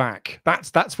lower back.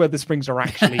 That's where the springs are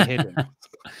actually hidden.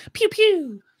 Pew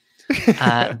pew.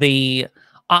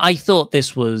 I thought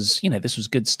this was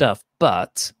good stuff,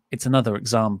 but it's another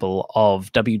example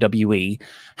of WWE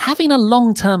having a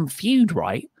long-term feud,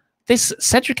 right? This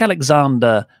Cedric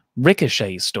Alexander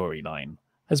Ricochet storyline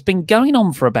has been going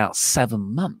on for about 7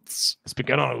 months. It's been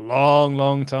going on a long,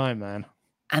 long time, man.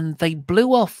 And they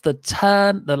blew off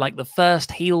the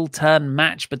first heel turn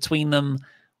match between them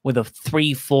with a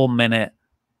 3-4 minute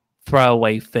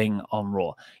throwaway thing on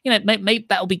Raw. You know, maybe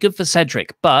that'll be good for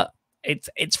Cedric, but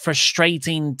it's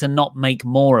frustrating to not make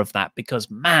more of that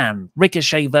because, man,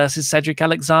 Ricochet versus Cedric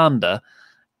Alexander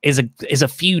is a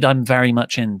feud I'm very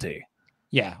much into.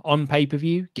 Yeah, on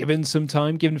pay-per-view, given some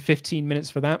time, given 15 minutes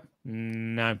for that.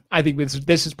 No, I think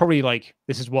this is probably like,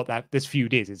 this is what this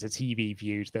feud is. It's a TV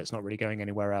feud that's not really going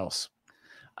anywhere else.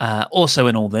 Also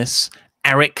in all this,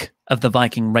 Eric of the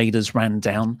Viking Raiders ran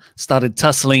down, started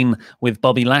tussling with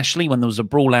Bobby Lashley when there was a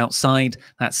brawl outside.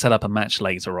 That set up a match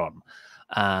later on.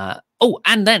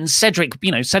 And then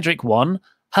Cedric won.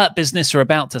 Hurt Business are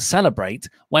about to celebrate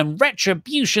when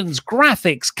Retribution's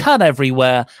graphics cut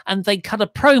everywhere and they cut a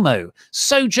promo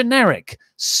so generic,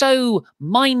 so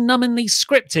mind-numbingly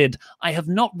scripted, I have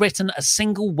not written a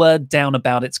single word down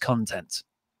about its content.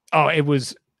 Oh, it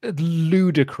was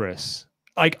ludicrous.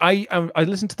 Like I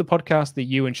listened to the podcast that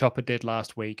you and Chopper did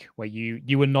last week where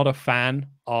you were not a fan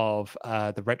of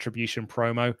the Retribution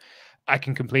promo. I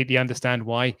can completely understand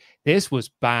why. This was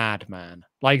bad, man.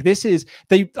 Like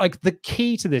the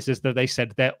key to this is that they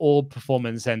said they're all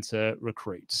performance center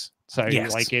recruits. So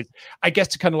I guess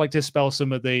to kind of like dispel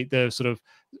some of the sort of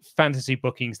fantasy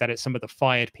bookings that it's some of the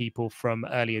fired people from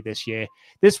earlier this year.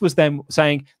 This was them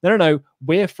saying, no,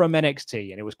 we're from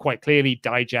NXT. And it was quite clearly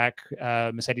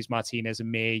Dijak, Mercedes Martinez,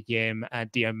 Amir, Yim,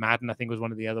 and Dio Madden, I think was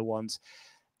one of the other ones.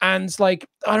 And like,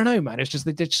 I don't know, man. It's just,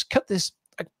 they just cut this.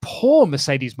 Like, poor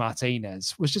Mercedes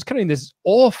Martinez was just cutting this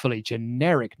awfully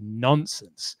generic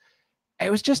nonsense.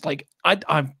 It was just like,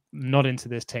 I'm not into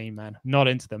this team, man. Not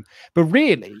into them. But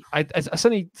really, I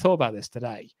suddenly thought about this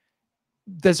today.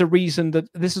 there's a reason that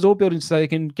this is all building so they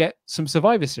can get some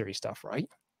Survivor Series stuff, right?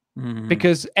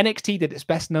 Because NXT did its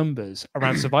best numbers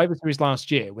around Survivor Series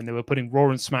last year when they were putting Raw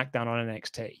and SmackDown on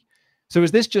NXT. So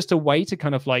is this just a way to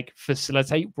kind of like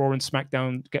facilitate Raw and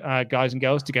SmackDown guys and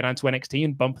girls to go down to NXT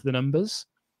and bump the numbers?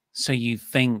 So you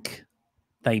think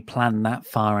they planned that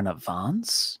far in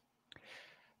advance?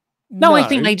 No,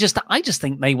 I just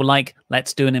think they were like,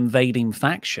 let's do an invading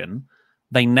faction.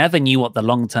 They never knew what the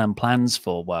long-term plans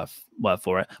were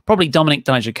for it. Probably Dominik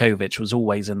Dijakovic was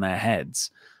always in their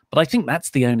heads. But I think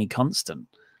that's the only constant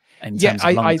in terms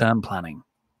of long-term planning.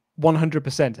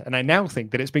 100%. And I now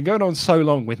think that it's been going on so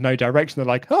long with no direction. They're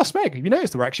like, oh, Smeg, have you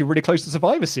noticed we're actually really close to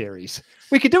Survivor Series?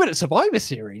 We could do it at Survivor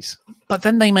Series. But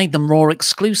then they made them Raw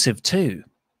exclusive too.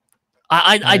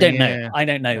 I don't know. I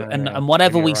don't know. And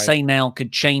whatever we say now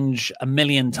could change a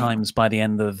million times by the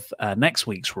end of next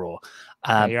week's Raw.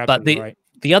 But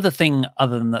the other thing,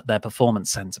 other than that, they're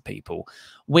performance center people,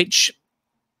 which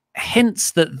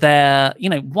hints that they're,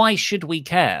 why should we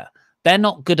care? They're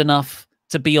not good enough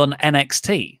to be on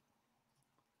NXT.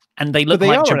 And they look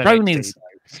like jabronis.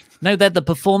 No, they're the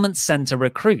performance center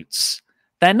recruits.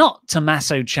 They're not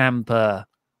Tommaso Ciampa.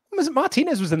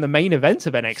 Martinez was in the main event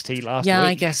of NXT last week. Yeah,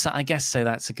 I guess so.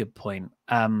 That's a good point.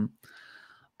 When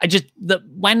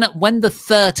the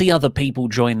 30 other people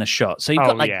join the shot, so you've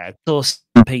got those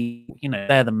people,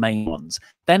 they're the main ones.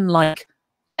 Then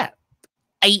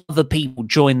 8 other people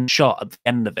join the shot at the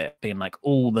end of it, being like,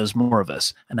 oh, there's more of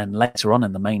us. And then later on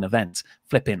in the main event,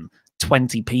 flipping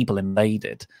 20 people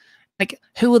invaded. Like,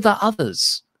 who are the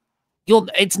others?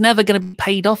 It's never going to be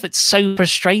paid off. It's so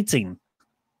frustrating.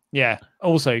 Yeah.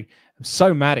 Also, I'm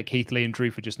so mad at Keith Lee and Drew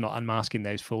for just not unmasking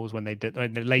those fools when they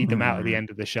laid them out at the end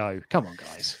of the show. Come on,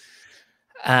 guys.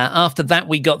 After that,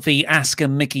 we got the Asuka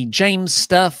Mickie James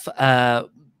stuff.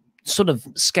 Sort of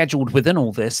scheduled within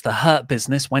all this, the Hurt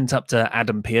Business went up to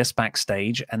Adam Pearce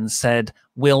backstage and said,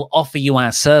 we'll offer you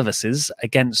our services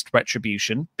against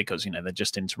Retribution, because, they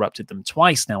just interrupted them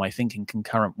twice now, I think, in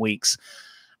concurrent weeks.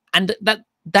 And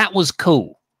that was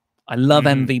cool. I love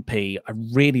MVP. I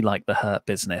really like the Hurt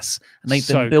Business. And they've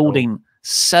been building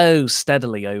so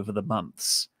steadily over the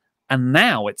months. And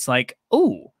now it's like,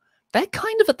 oh, they're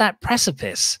kind of at that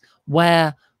precipice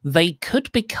where they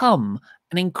could become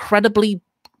an incredibly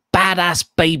badass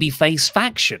babyface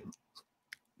faction.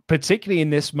 Particularly in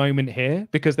this moment here,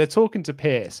 because they're talking to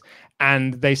Pierce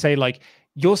and they say, like,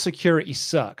 your security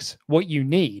sucks. What you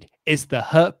need is the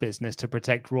Hurt Business to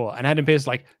protect Raw. And Adam Pearce is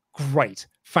like, great,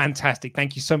 fantastic.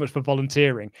 Thank you so much for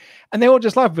volunteering. And they all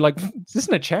just laugh and be like, this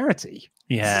isn't a charity.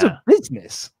 Yeah. This is a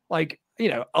business. Like,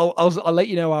 I'll let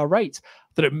you know our rates.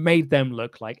 That it made them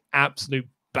look like absolute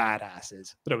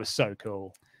badasses. But it was so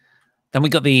cool. Then we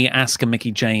got the Asuka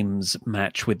Mickie James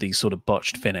match with the sort of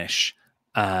botched finish.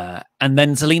 And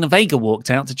then Zelina Vega walked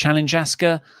out to challenge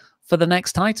Asuka for the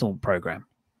next title program.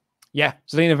 Yeah,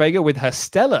 Zelina Vega with her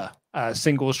stellar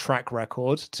singles track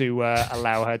record to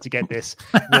allow her to get this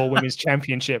Raw Women's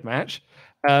Championship match.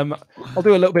 I'll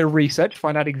do a little bit of research,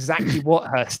 find out exactly what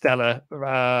her stellar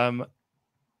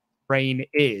reign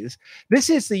is. This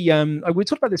is the we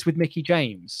talked about this with Mickie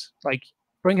James. Like,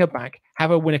 bring her back, have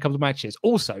her win a couple of matches.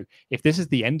 Also, if this is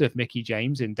the end of Mickie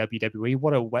James in WWE,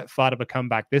 what a wet fart of a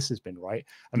comeback this has been, right?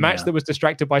 A match that was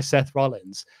distracted by Seth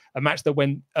Rollins, a match that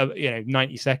went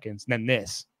 90 seconds, and then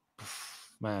this.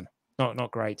 Man,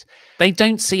 not great. They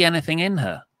don't see anything in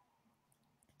her.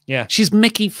 Yeah. She's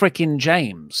Mickie freaking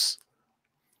James.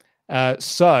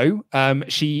 So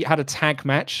she had a tag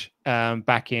match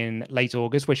back in late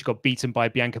August where she got beaten by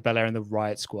Bianca Belair and the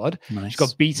Riot Squad. Nice. She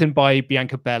got beaten by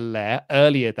Bianca Belair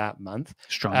earlier that month.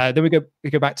 Strong. Then we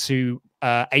go back to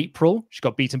April. She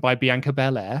got beaten by Bianca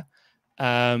Belair.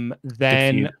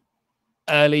 Then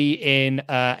early in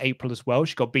April as well,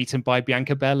 she got beaten by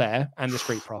Bianca Belair and the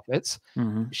Street Profits.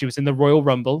 She was in the Royal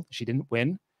Rumble. She didn't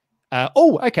win.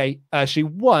 She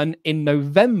won in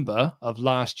November of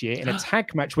last year in a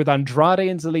tag match with Andrade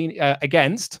and Zelina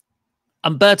against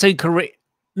Umberto Carrillo.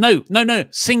 No.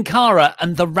 Sin Cara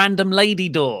and the Random Lady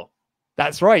Door.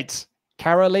 That's right.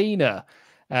 Carolina.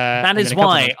 That is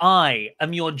why I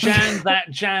am your that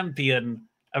champion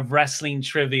of wrestling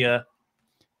trivia.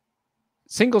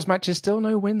 Singles matches, still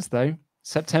no wins though.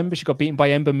 September, she got beaten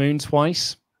by Ember Moon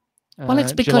twice. Well,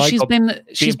 it's because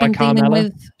she's been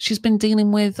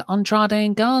dealing with Andrade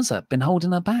and Garza, been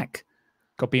holding her back.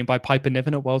 Got beaten by Piper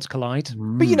Niven at Worlds Collide.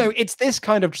 But it's this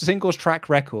kind of singles track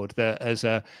record that is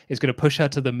going to push her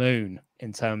to the moon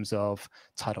in terms of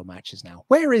title matches now.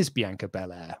 Where is Bianca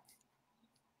Belair?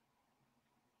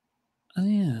 Oh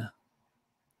yeah.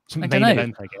 I don't know.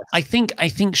 Event, I guess. I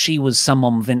think she was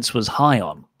someone Vince was high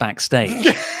on backstage.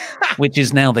 which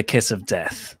is now the kiss of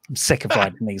death. I'm sick of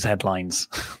writing these headlines,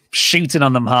 shooting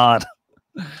on them hard.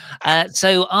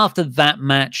 So after that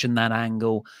match and that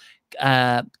angle,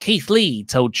 Keith Lee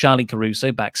told Charlie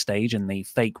Caruso backstage in the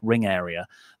fake ring area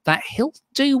that he'll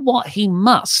do what he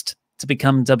must to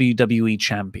become WWE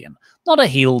champion. Not a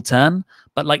heel turn,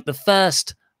 but like the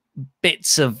first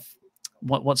bits of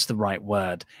what's the right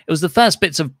word? It was the first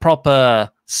bits of proper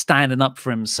standing up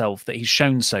for himself that he's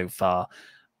shown so far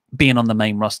being on the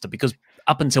main roster, because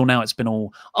up until now it's been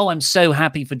all, oh, I'm so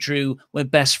happy for Drew, we're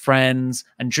best friends,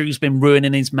 and Drew's been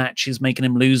ruining his matches, making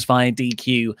him lose via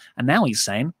DQ, and now he's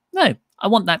saying, no, I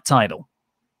want that title.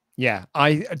 Yeah,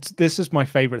 this is my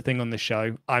favorite thing on the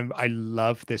show. I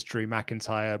love this Drew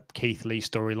McIntyre Keith Lee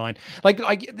storyline. Like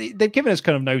they've given us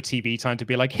kind of no TV time to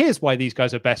be like, here's why these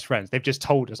guys are best friends. They've just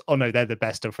told us, oh no, they're the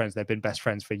best of friends. They've been best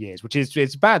friends for years, which is,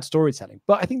 it's bad storytelling.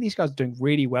 But I think these guys are doing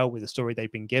really well with the story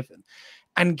they've been given.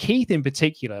 And Keith in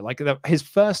particular, like his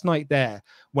first night there,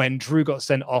 when Drew got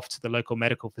sent off to the local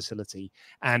medical facility,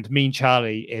 and Mean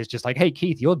Charlie is just like, hey,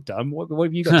 Keith, you're dumb. What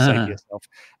have you got to say for yourself?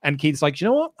 And Keith's like, you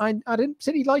know what? I didn't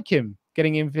particularly like him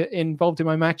getting involved in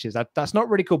my matches. That's not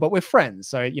really cool, but we're friends.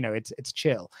 So, you know, it's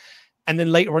chill. And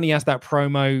then later on, he has that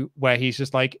promo where he's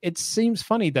just like, it seems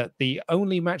funny that the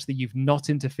only match that you've not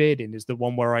interfered in is the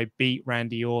one where I beat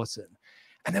Randy Orton.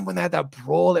 And then when they had that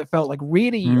brawl, it felt like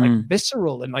really like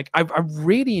visceral, and like I'm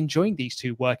really enjoying these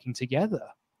two working together.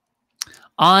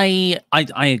 I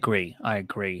agree.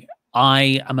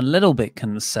 I am a little bit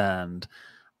concerned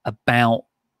about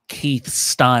Keith's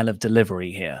style of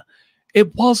delivery here.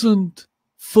 It wasn't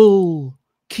full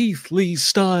Keith Lee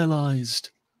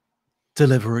stylized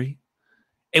delivery.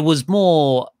 It was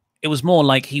more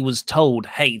like he was told,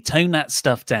 hey, tone that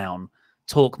stuff down,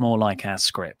 talk more like our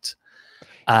script.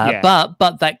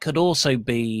 But that could also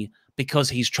be because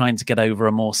he's trying to get over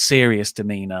a more serious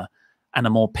demeanor and a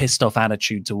more pissed off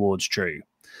attitude towards Drew.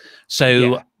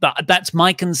 So that's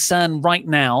my concern right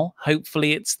now.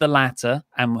 Hopefully it's the latter,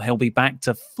 and he'll be back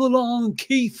to full on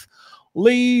Keith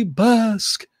Lee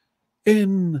Bask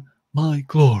in my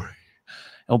glory.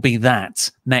 It'll be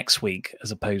that next week,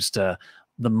 as opposed to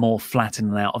the more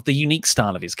flattening out of the unique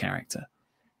style of his character.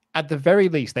 At the very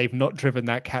least, they've not driven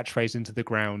that catchphrase into the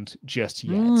ground just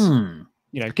yet.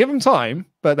 You know, give them time,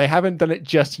 but they haven't done it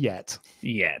just yet.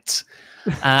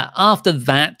 After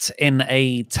that, in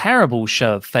a terrible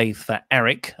show of faith for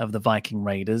Eric of the Viking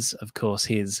Raiders, of course,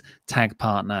 his tag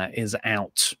partner is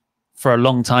out for a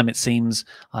long time, it seems.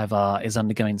 Ivar is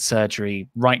undergoing surgery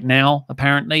right now,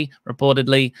 apparently,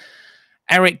 reportedly.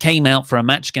 Eric came out for a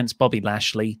match against Bobby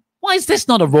Lashley. Why is this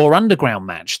not a Raw Underground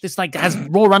match? This like has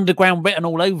Raw Underground written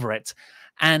all over it.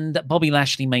 And Bobby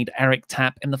Lashley made Eric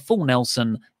tap in the full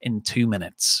Nelson in 2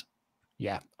 minutes.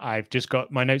 Yeah, I've just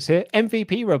got my notes here.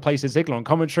 MVP replaces Ziggler on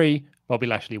commentary. Bobby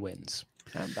Lashley wins.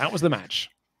 And that was the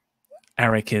match.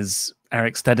 Eric's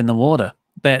dead in the water.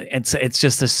 But it's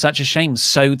just such a shame.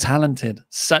 So talented.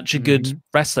 Such a good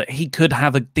wrestler. He could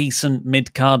have a decent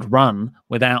mid-card run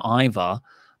without Ivar.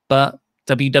 But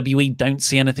WWE don't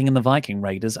see anything in the Viking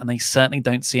Raiders, and they certainly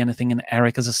don't see anything in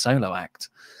Eric as a solo act.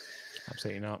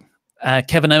 Absolutely not.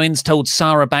 Kevin Owens told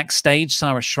Sarah backstage,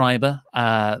 Sarah Schreiber,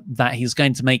 that he's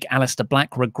going to make Aleister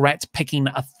Black regret picking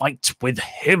a fight with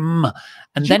him.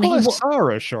 And then he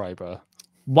Sarah Schreiber.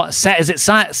 What is it?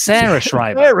 Sarah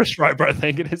Schreiber. Sarah Schreiber, I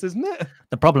think it is, isn't it?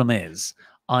 The problem is,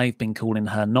 I've been calling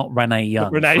her not Renee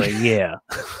Young for a year,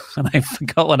 and I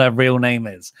forgot what her real name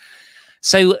is.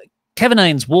 So Kevin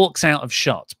Owens walks out of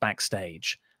shot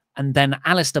backstage, and then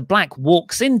Aleister Black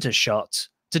walks into shot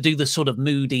to do the sort of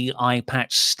moody eye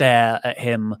patch stare at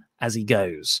him as he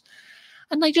goes.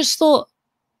 And I just thought,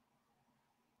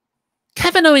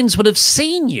 Kevin Owens would have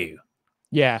seen you.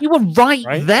 Yeah. You were right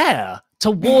there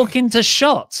to walk into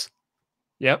shot.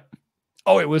 Yep.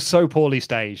 Oh, it was so poorly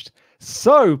staged.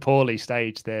 So poorly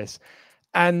staged, this.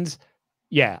 And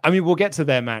yeah, I mean, we'll get to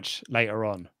their match later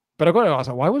on. But I've got to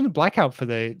ask, why wasn't Black out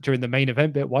during the main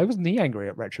event bit? Why wasn't he angry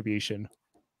at Retribution?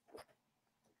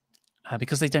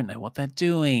 Because they don't know what they're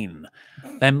doing.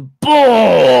 Then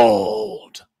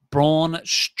bored! Braun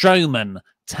Strowman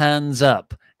turns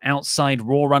up outside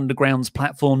Raw Underground's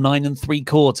platform 9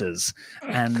 3/4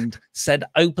 and said,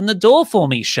 open the door for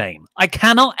me, Shane. I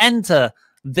cannot enter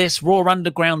this Raw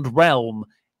Underground realm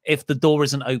if the door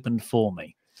isn't opened for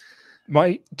me. Do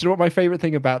you know what my favorite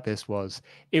thing about this was?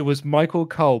 It was Michael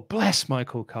Cole, bless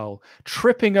Michael Cole,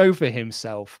 tripping over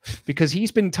himself because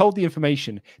he's been told the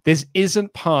information. This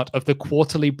isn't part of the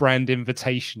quarterly brand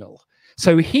invitational.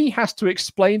 So he has to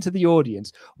explain to the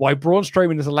audience why Braun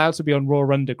Strowman is allowed to be on Raw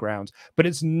Underground, but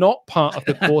it's not part of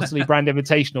the quarterly brand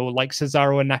invitational like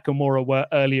Cesaro and Nakamura were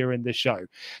earlier in the show.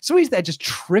 So he's there just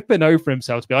tripping over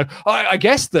himself to be like, I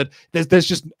guess that there's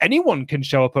just anyone can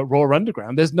show up at Raw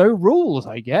Underground. There's no rules,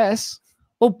 I guess.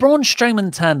 Well, Braun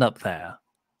Strowman turned up there.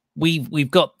 We've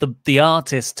got the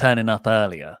artist turning up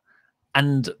earlier,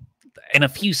 and in a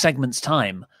few segments'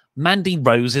 time, Mandy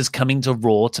Rose is coming to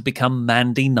Raw to become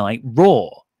Mandy Night Raw.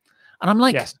 And I'm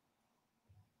like, yes.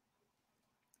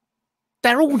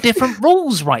 They're all different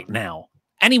rules right now.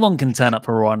 Anyone can turn up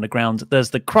for Raw Underground. There's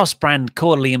the cross-brand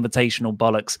quarterly invitational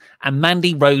bollocks, and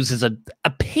Mandy Rose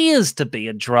appears to be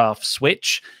a draft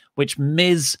switch, which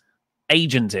Miz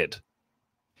agented.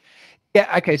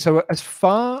 Yeah, okay, so as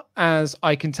far as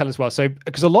I can tell as well, so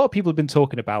because a lot of people have been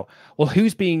talking about, well,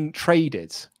 who's being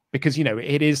traded? Because, you know,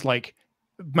 it is like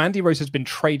Mandy Rose has been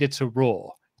traded to Raw.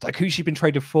 It's like, who's she been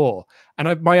traded for?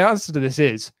 And my answer to this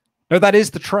is, no, that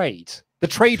is the trade. The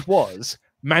trade was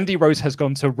Mandy Rose has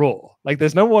gone to Raw. Like,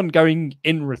 there's no one going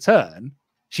in return.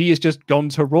 She has just gone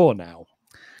to Raw now.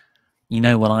 You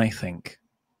know what I think?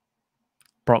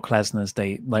 Brock Lesnar's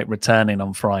returning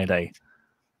on Friday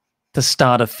to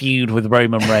start a feud with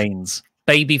Roman Reigns,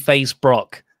 babyface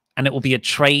Brock, and it will be a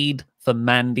trade for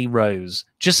Mandy Rose,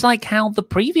 just like how the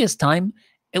previous time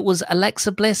it was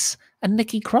Alexa Bliss and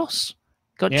Nikki Cross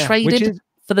got traded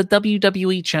for the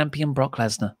WWE champion Brock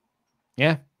Lesnar.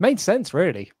 Yeah, made sense,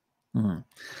 really.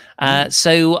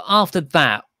 So after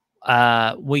that,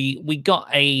 we got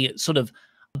a sort of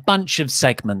a bunch of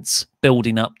segments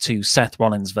building up to Seth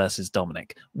Rollins versus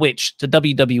Dominic, which, to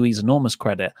WWE's enormous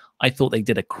credit, I thought they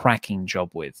did a cracking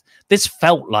job with. This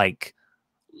felt like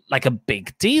a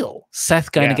big deal,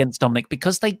 Seth going against Dominic,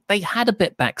 because they had a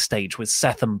bit backstage with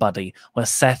Seth and Buddy, where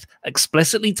Seth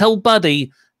explicitly told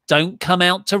Buddy, don't come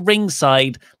out to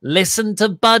ringside. Listen to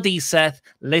Buddy, Seth.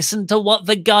 Listen to what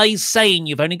the guy's saying.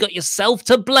 You've only got yourself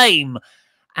to blame.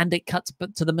 And it cuts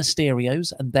to the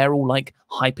Mysterios, and they're all like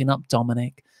hyping up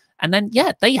Dominic. And then,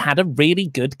 yeah, they had a really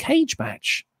good cage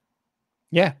match.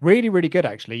 Yeah, really, really good,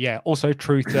 actually. Yeah. Also,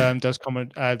 Truth does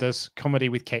comedy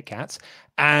with Kit Kats.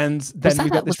 And then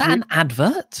was that an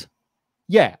advert?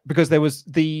 Yeah, because there was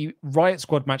the Riot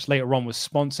Squad match later on was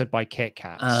sponsored by Kit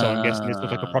Kat. So I'm guessing this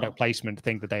was like a product placement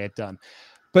thing that they had done.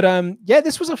 But yeah,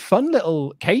 this was a fun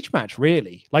little cage match,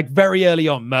 really. Like, very early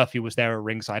on, Murphy was there at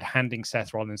ringside handing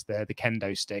Seth Rollins the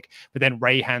kendo stick. But then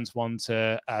Ray hands one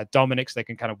to Dominic so they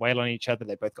can kind of wail on each other.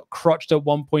 They both got crotched at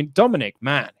one point. Dominic,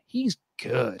 man, he's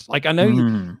good. Like, I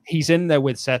know he's in there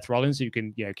with Seth Rollins, who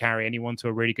can, you know, carry anyone to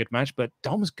a really good match. But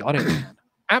Dom's got it, man.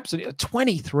 Absolutely.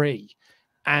 23.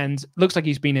 And looks like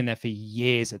he's been in there for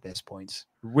years at this point.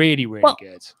 Really, really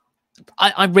good.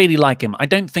 I really like him. I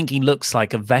don't think he looks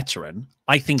like a veteran.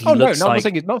 I think he looks like...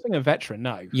 nothing a veteran,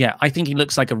 no. Yeah, I think he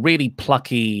looks like a really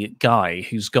plucky guy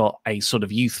who's got a sort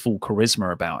of youthful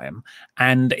charisma about him.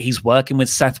 And he's working with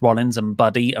Seth Rollins and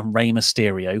Buddy and Rey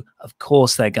Mysterio. Of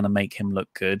course, they're going to make him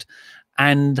look good.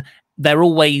 And they're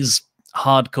always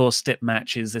hardcore stip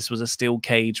matches. This was a steel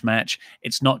cage match.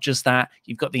 It's not just that.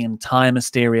 You've got the entire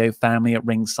Mysterio family at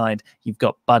ringside. You've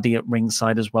got Buddy at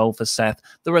ringside as well for Seth.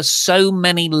 There are so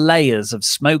many layers of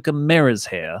smoke and mirrors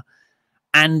here.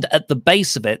 And at the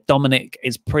base of it, Dominic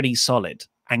is pretty solid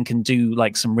and can do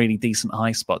like some really decent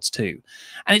high spots too.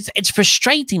 And it's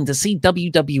frustrating to see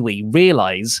WWE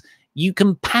realize you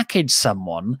can package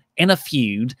someone in a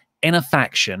feud, in a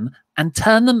faction, and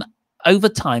turn them over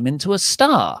time into a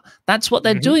star. That's what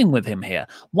they're doing with him here.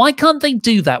 Why can't they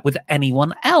do that with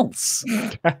anyone else?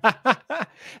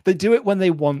 They do it when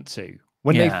they want to.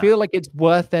 When they feel like it's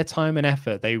worth their time and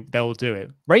effort, they'll do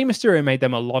it. Rey Mysterio made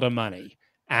them a lot of money,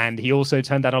 and he also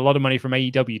turned down a lot of money from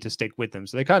AEW to stick with them.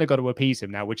 So they kind of got to appease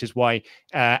him now, which is why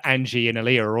Angie and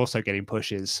Aaliyah are also getting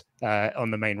pushes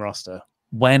on the main roster.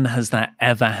 When has that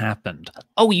ever happened?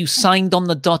 Oh, you signed on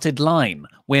the dotted line.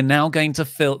 We're now going to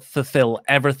fulfill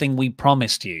everything we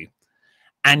promised you.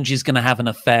 Angie's going to have an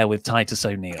affair with Titus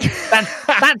O'Neil.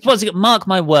 That's what's it. Mark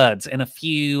my words, in a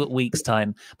few weeks'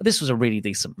 time. But this was a really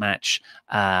decent match.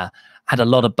 Had a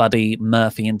lot of Buddy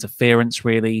Murphy interference,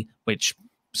 really, which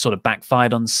sort of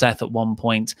backfired on Seth at one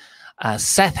point.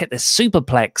 Seth hit this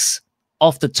superplex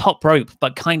off the top rope,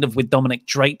 but kind of with Dominic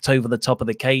draped over the top of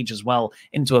the cage as well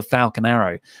into a Falcon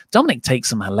Arrow. Dominic takes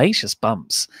some hellacious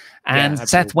bumps, and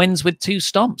Seth wins with 2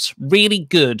 stomps. Really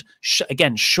good.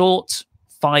 Again, short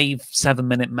 5-7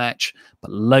 minute match, but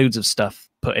loads of stuff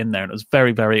put in there, and it was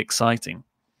very, very exciting.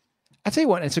 I tell you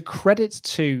what, it's a credit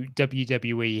to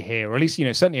WWE here, or at least, you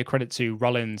know, certainly a credit to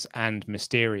Rollins and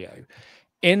Mysterio,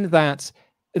 in that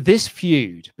this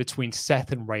feud between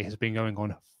Seth and Ray has been going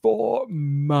on for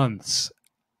months.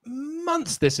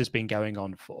 This has been going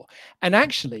on for. And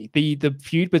actually, the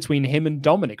feud between him and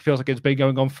Dominic feels like it's been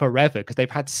going on forever because they've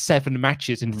had 7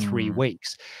 matches in 3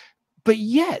 weeks. But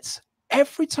yet,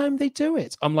 every time they do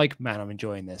it, I'm like, man, I'm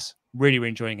enjoying this. Really, really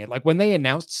enjoying it. Like when they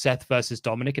announced Seth versus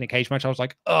Dominic in a cage match, I was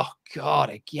like, oh God,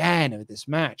 again with this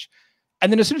match.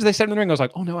 And then as soon as they stepped in the ring, I was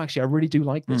like, oh no, actually, I really do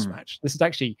like this match. It's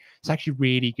actually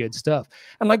really good stuff.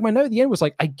 And like my note at the end was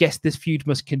like, I guess this feud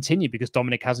must continue because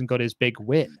Dominic hasn't got his big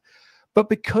win. But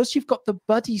because you've got the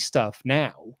Buddy stuff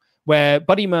now, where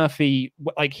Buddy Murphy,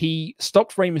 like he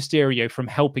stopped Rey Mysterio from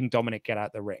helping Dominic get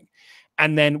out the ring.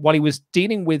 And then while he was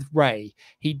dealing with Ray,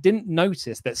 he didn't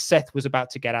notice that Seth was about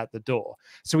to get out the door.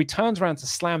 So he turns around to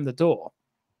slam the door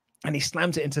and he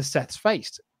slams it into Seth's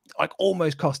face, like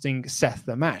almost costing Seth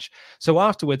the match. So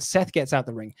afterwards, Seth gets out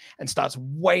the ring and starts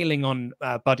wailing on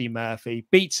Buddy Murphy,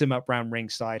 beats him up round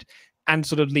ringside and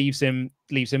sort of leaves him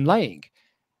laying.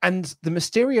 And the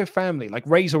Mysterio family, like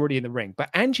Ray's already in the ring,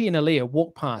 but Angie and Aaliyah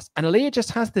walk past, and Aaliyah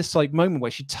just has this like moment where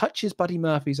she touches Buddy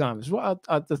Murphy's arm. This is what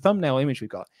the thumbnail image we've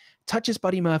got. Touches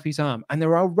Buddy Murphy's arm, and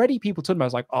there are already people talking about. I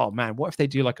was like, oh man, what if they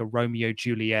do like a Romeo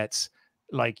Juliet,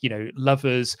 like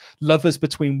lovers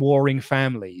between warring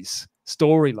families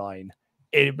storyline?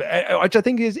 Which I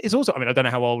think is also. I mean, I don't know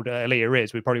how old Aaliyah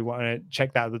is. We probably want to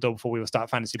check that at the door before we will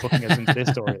start fantasy booking us into this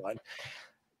storyline.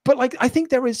 But like, I think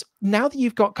there is, now that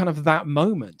you've got kind of that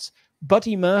moment,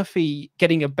 Buddy Murphy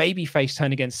getting a babyface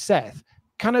turn against Seth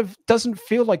kind of doesn't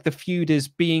feel like the feud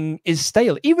is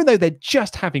stale, even though they're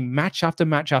just having match after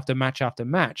match after match after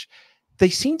match. They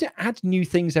seem to add new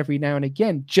things every now and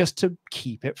again just to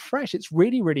keep it fresh. It's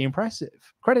really, really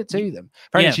impressive. Credit to them.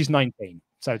 Apparently she's 19,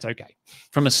 so it's okay.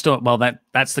 From a start, well,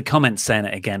 that's the comments saying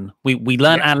it again. We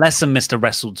learned our lesson, Mr.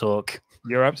 WrestleTalk.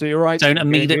 You're absolutely right. Don't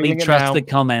immediately trust the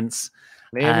comments.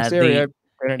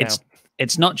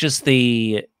 It's not just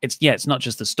the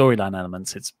storyline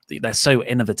elements. They're so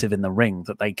innovative in the ring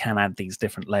that they can add these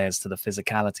different layers to the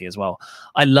physicality as well.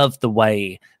 I love the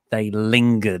way they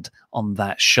lingered on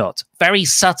that shot. Very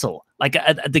subtle, like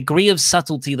a degree of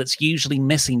subtlety that's usually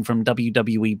missing from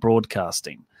WWE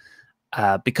broadcasting.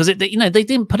 Because they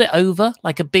didn't put it over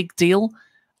like a big deal.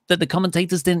 That the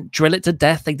commentators didn't drill it to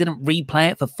death. They didn't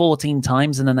replay it for 14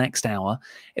 times in the next hour.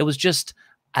 It was just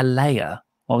a layer.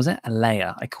 What was it? A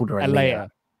layer. I called her a layer.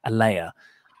 A layer.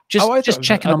 Just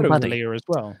checking on Buddy. Aaliyah as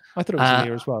well. I thought it was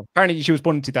Aaliyah as well. Apparently, she was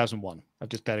born in 2001. I've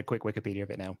just got a quick Wikipedia of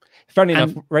it now. Funny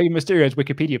enough, Rey Mysterio's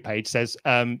Wikipedia page says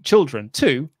children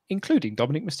 2, including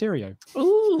Dominic Mysterio.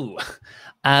 Ooh.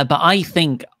 But I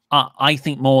think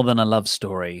more than a love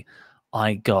story,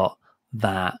 I got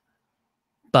that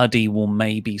Buddy will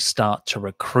maybe start to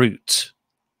recruit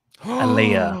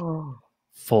Aaliyah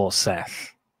for Seth.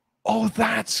 Oh,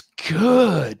 that's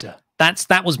good.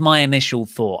 That was my initial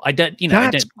thought.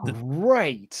 That's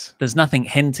great. There's nothing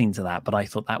hinting to that, but I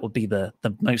thought that would be the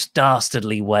most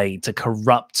dastardly way to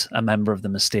corrupt a member of the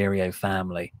Mysterio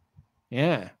family.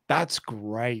 Yeah, that's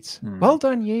great. Well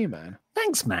done, you, man.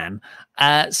 Thanks, man.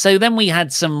 So then we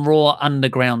had some Raw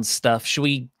Underground stuff. Should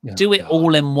we do it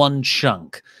all in one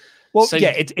chunk? Well,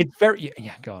 it's very...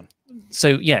 Yeah, go on.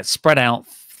 So, spread out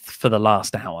for the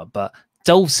last hour, but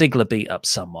Dolph Ziggler beat up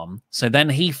someone. So then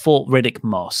he fought Riddick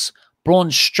Moss. Braun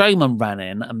Strowman ran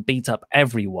in and beat up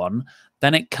everyone.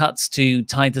 Then it cuts to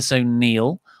Titus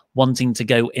O'Neil wanting to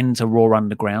go into Raw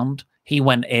Underground. He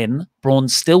went in.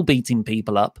 Braun's still beating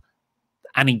people up.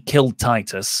 And he killed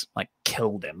Titus. Like,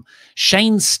 killed him.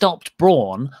 Shane stopped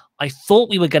Braun. I thought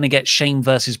we were going to get Shane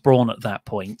versus Braun at that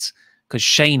point. Because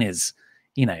Shane is,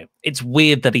 it's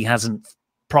weird that he hasn't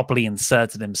properly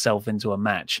inserted himself into a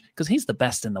match because he's the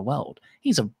best in the world.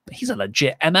 He's a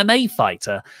legit MMA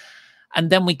fighter. And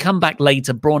then we come back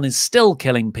later. Braun is still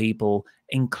killing people,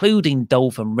 including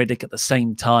Dolph and Riddick at the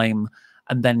same time.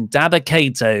 And then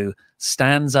Dabba-Kato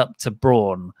stands up to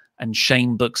Braun and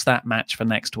Shane books that match for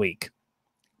next week.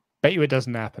 Bet you it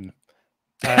doesn't happen.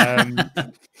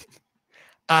 I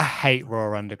hate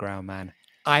Raw Underground, man.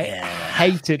 I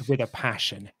hate it with a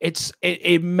passion.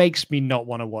 It makes me not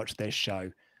want to watch this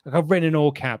show. Like I've written in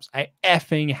all caps, I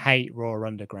effing hate Raw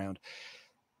Underground.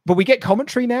 But we get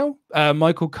commentary now.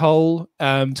 Michael Cole,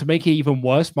 to make it even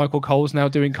worse, Michael Cole's now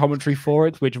doing commentary for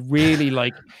it, which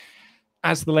really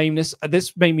adds the lameness.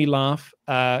 This made me laugh.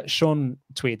 Sean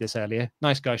tweeted this earlier.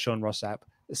 Nice guy, Sean Rossap.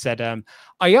 Said,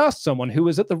 I asked someone who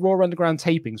was at the Raw Underground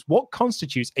tapings what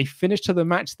constitutes a finish to the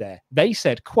match there. They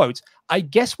said, quote, I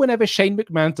guess whenever Shane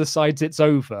McMahon decides it's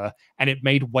over, and it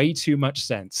made way too much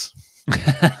sense.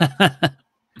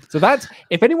 So that's,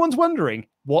 if anyone's wondering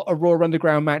what a Raw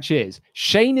Underground match is,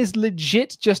 Shane is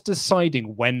legit just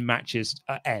deciding when matches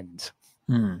end.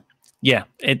 Yeah,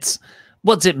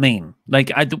 what's it mean? Like,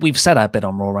 we've said our bit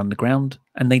on Raw Underground,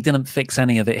 and they didn't fix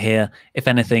any of it here. If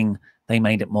anything, they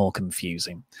made it more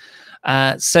confusing.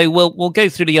 So we'll go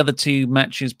through the other two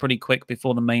matches pretty quick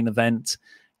before the main event.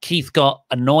 Keith got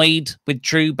annoyed with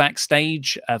Drew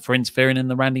backstage for interfering in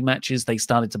the Randy matches. They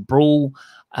started to brawl.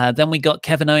 Then we got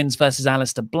Kevin Owens versus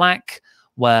Aleister Black,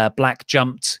 where Black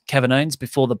jumped Kevin Owens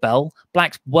before the bell.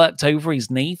 Black worked over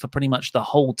his knee for pretty much the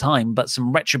whole time, but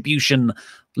some Retribution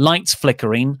lights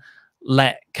flickering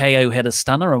let KO hit a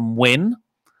stunner and win.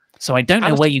 So I don't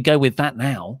know where you go with that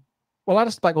now. Well,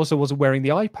 Aleister Black also wasn't wearing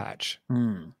the eye patch.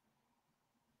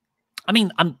 I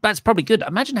mean, that's probably good.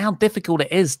 Imagine how difficult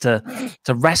it is to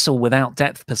wrestle without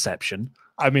depth perception.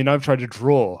 I mean, I've tried to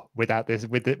draw without this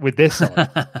with this on.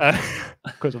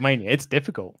 Quizlemania, it's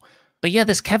difficult. But yeah,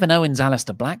 this Kevin Owens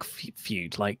Aleister Black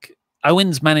feud, like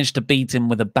Owens managed to beat him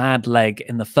with a bad leg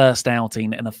in the first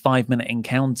outing in a 5-minute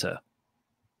encounter.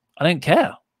 I don't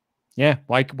care. Yeah,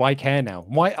 why care now?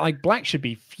 Why, like, Black should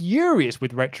be furious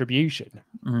with Retribution.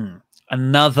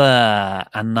 Another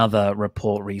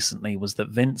report recently was that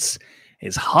Vince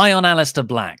is high on Aleister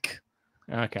Black.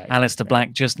 Okay. Aleister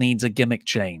Black just needs a gimmick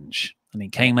change. And he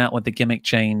came out with the gimmick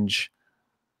change.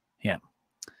 Yeah.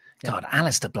 God,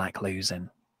 Aleister Black losing.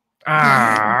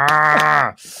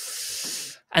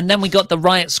 And then we got the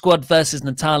Riot Squad versus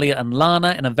Natalya and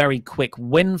Lana in a very quick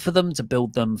win for them to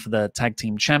build them for the tag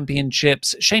team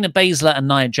championships. Shayna Baszler and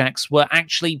Nia Jax were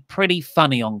actually pretty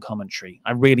funny on commentary.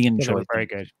 I really enjoyed them. Very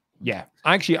good. Yeah,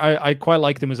 actually, I quite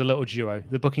like them as a little duo.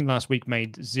 The booking last week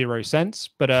made 0 sense,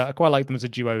 but I quite like them as a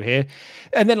duo here.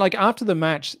 And then, like, after the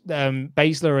match,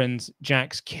 Baszler and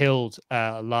Jax killed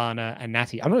Lana and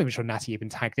Natty. I'm not even sure Natty even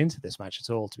tagged into this match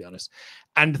at all, to be honest.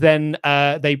 And then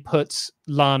they put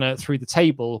Lana through the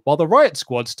table while the Riot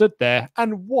Squad stood there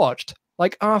and watched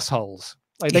like assholes.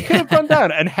 Like, they could have gone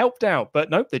down and helped out,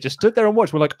 but nope, they just stood there and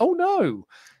watched. We're like, oh no,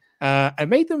 and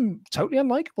made them totally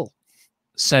unlikable.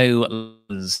 So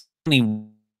many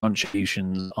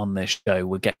contributions on this show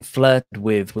were getting flirted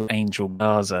with Angel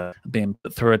Garza being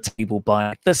put through a table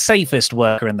by the safest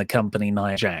worker in the company,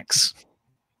 Nia Jax.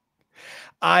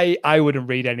 I wouldn't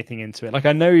read anything into it. Like,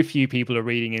 I know a few people are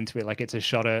reading into it like it's a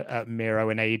shot at Miro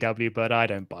and AEW, but I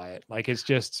don't buy it. Like, it's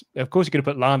just, of course you're going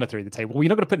to put Lana through the table. Well, you're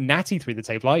not going to put Natty through the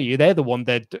table, are you? They're the one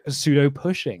they're pseudo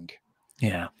pushing.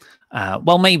 Yeah.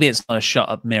 Well, maybe it's not a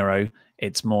shot at Miro.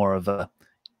 It's more of a,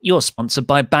 you're sponsored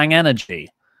by Bang Energy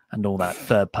and all that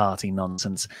third-party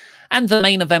nonsense. And the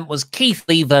main event was Keith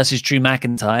Lee versus Drew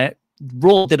McIntyre.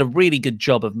 Raw did a really good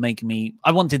job of making me...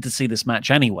 I wanted to see this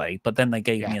match anyway, but then they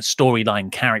gave me a storyline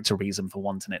character reason for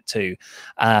wanting it too.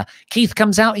 Keith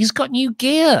comes out. He's got new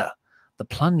gear. The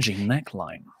plunging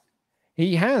neckline.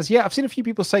 He has, yeah. I've seen a few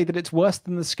people say that it's worse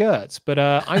than the skirts, but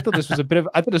I thought this was a bit of.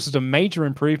 I thought this was a major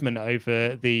improvement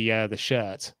over the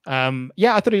shirt.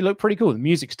 Yeah, I thought he looked pretty cool. The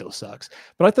music still sucks,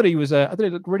 but I thought he was. I thought he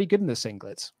looked really good in the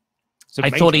singlets. I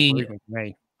thought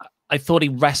he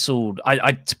wrestled.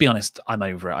 To be honest, I'm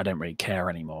over it. I don't really care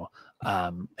anymore.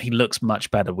 He looks much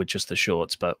better with just the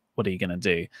shorts, but what are you going to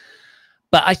do?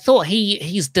 But I thought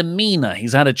his demeanor,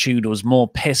 his attitude was more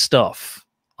pissed off.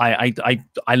 I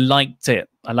liked it.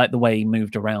 I liked the way he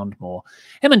moved around more.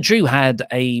 Him and Drew had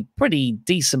a pretty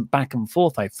decent back and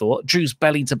forth, I thought. Drew's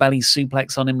belly-to-belly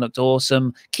suplex on him looked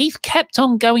awesome. Keith kept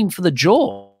on going for the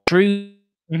jaw. Drew's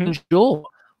jaw was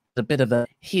a bit of a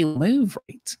heel move,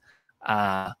 right?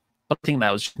 But I think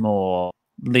that was more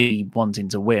Lee wanting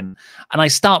to win. And I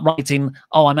start writing,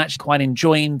 oh, I'm actually quite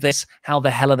enjoying this. How the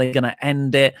hell are they going to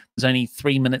end it? There's only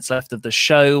 3 minutes left of the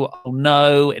show. Oh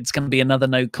no, it's going to be another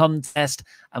no contest.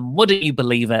 And wouldn't you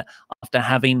believe it, after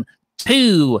having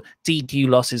 2 DQ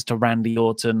losses to Randy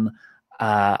Orton,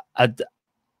 a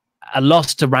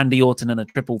loss to Randy Orton in a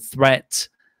triple threat,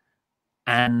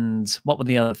 and what were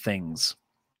the other things?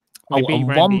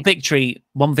 One victory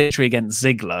against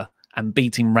Ziggler, and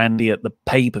beating Randy at the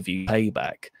pay-per-view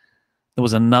Payback. There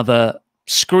was another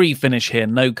screwy finish here,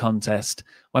 no contest,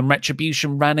 when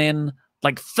Retribution ran in,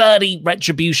 like 30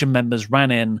 Retribution members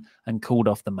ran in and called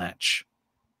off the match.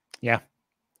 Yeah.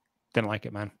 Didn't like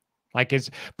it, man. Like, it's,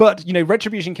 but, you know,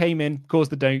 Retribution came in, caused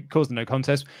the no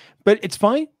contest, but it's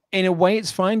fine. In a way,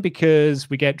 it's fine because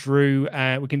we get Drew.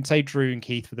 We can say Drew and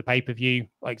Keith for the pay-per-view,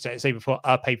 like say before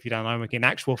our pay-per-view down the line, we get an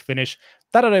actual finish.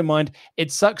 That I don't mind.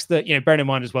 It sucks that, you know, bearing in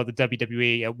mind as well, the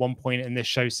WWE at one point in this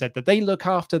show said that they look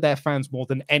after their fans more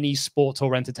than any sports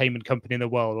or entertainment company in the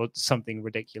world, or something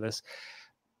ridiculous.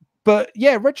 But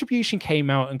yeah, Retribution came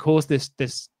out and caused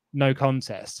this no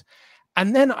contest.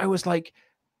 And then I was like,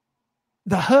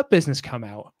 the Hurt Business come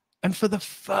out, and for the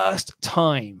first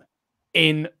time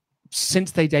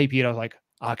since they debuted, I was like,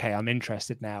 okay, I'm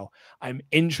interested now. I'm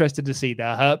interested to see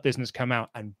the Hurt Business come out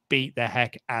and beat the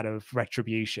heck out of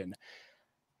Retribution.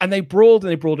 And they brawled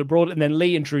and they brawled and brawled, and then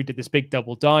Lee and Drew did this big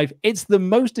double dive. It's the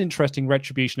most interesting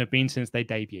Retribution have been since they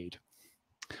debuted.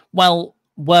 Well,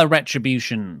 were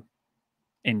Retribution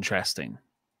interesting?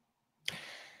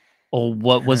 Or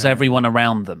what was everyone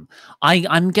around them?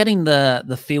 I'm getting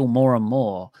the feel more and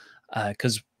more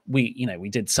because we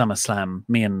did SummerSlam,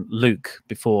 me and Luke,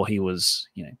 before he was,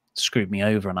 screwed me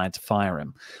over and I had to fire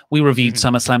him. We reviewed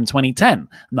SummerSlam 2010 and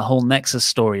the whole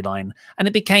Nexus storyline. And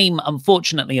it became,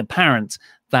 unfortunately, apparent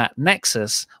that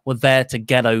Nexus were there to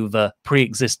get over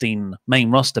pre-existing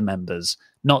main roster members,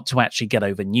 not to actually get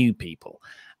over new people.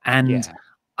 And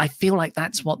I feel like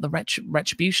that's what the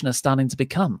Retribution are starting to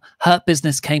become. Hurt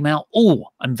Business came out,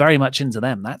 I'm very much into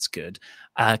them. That's good.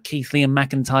 Keith Lee and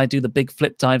McIntyre do the big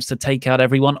flip dives to take out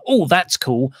everyone. That's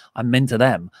cool. I'm into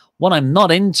them. What I'm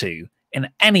not into in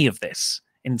any of this,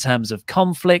 in terms of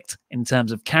conflict, in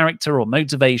terms of character or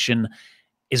motivation,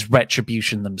 is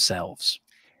Retribution themselves.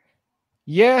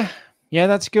 Yeah,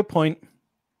 that's a good point.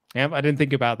 Yeah, I didn't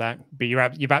think about that, but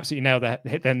you've absolutely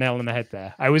hit the nail on the head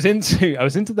there. I was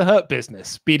into the Hurt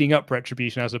Business beating up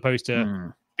Retribution as opposed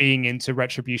to being into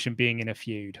Retribution being in a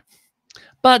feud.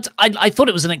 But I thought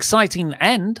it was an exciting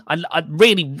end. I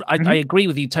agree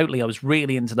with you totally. I was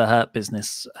really into the Hurt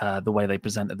Business, the way they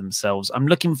presented themselves. I'm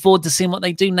looking forward to seeing what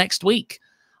they do next week.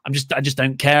 I just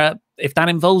don't care if that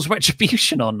involves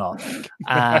Retribution or not.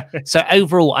 So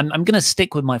overall, I'm going to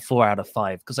stick with my 4 out of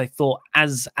 5 because I thought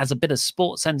as a bit of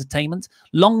sports entertainment,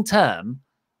 long term,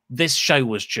 this show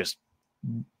was just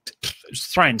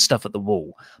throwing stuff at the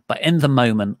wall. But in the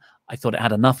moment, I thought it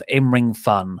had enough in-ring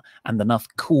fun and enough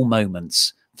cool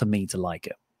moments for me to like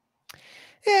it.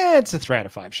 Yeah, it's a 3 out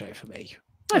of 5 show for me.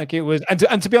 Like it was,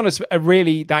 and to be honest,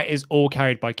 really that is all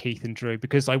carried by Keith and Drew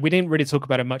because we didn't really talk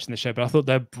about it much in the show, but I thought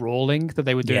their brawling that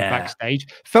they were doing backstage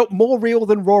felt more real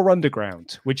than Raw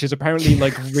Underground, which is apparently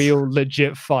like real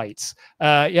legit fights.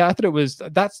 I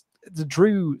thought that's the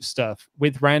Drew stuff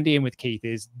with Randy and with Keith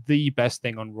is the best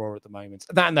thing on Raw at the moment.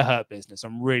 That and the Hurt Business,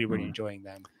 I'm really enjoying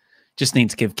them. Just need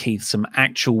to give Keith some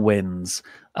actual wins,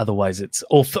 otherwise it's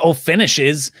or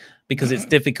finishes because it's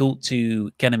difficult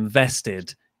to get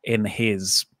invested in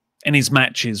his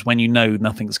matches when you know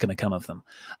nothing's going to come of them.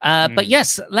 But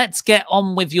yes, let's get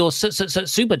on with your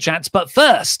super chats. But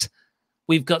first,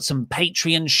 we've got some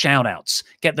Patreon shout outs.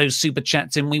 Get those super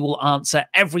chats in. We will answer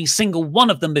every single one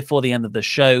of them before the end of the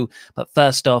show. But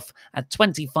first off, at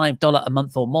 $25 a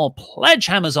month or more, pledge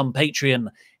hammers on Patreon.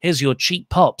 Here's your cheap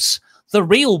pops. The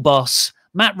real boss,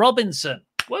 Matt Robinson.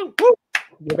 Whoa.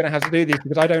 You're going to have to do these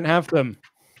because I don't have them.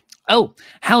 Oh,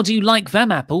 how do you like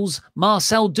them apples?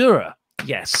 Marcel Dura.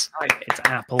 Yes, it's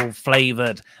apple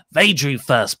flavored. They drew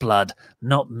first blood,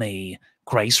 not me.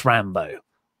 Grace Rambo.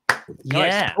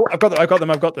 Nice. Yeah. Oh, I've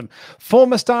got them.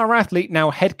 Former star athlete,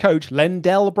 now head coach,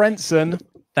 Lendell Brenson.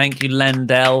 Thank you,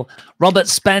 Lendell. Robert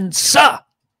Spencer.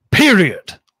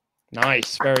 Period.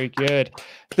 Nice. Very good.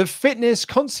 The fitness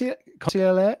concierge.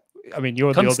 I mean,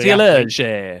 you're the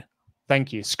concierge.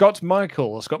 Thank you. Scott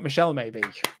Michelle, maybe.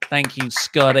 Thank you,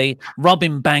 Scotty.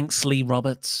 Robin Banks, Lee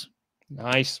Roberts.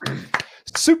 Nice.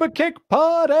 Super Kick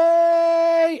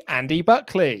Party, Andy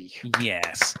Buckley.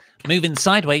 Yes. Moving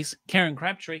sideways, Karen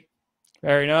Crabtree.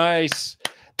 Very nice.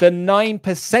 The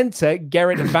 9%er,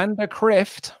 Garrett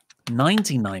Vandercrift.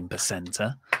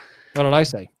 99%er. What did I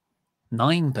say?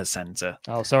 9%er.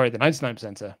 Oh, sorry, the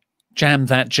 99%er. Jam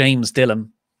that, James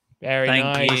Dillon. Very Thank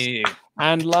nice. you.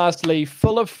 And lastly,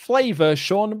 full of flavor,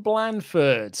 Sean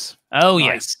Blanford. Oh,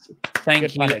 nice. yes. Thank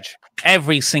Good you. manage.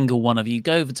 Every single one of you,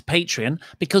 go over to Patreon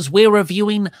because we're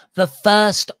reviewing the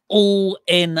first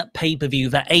all-in pay-per-view,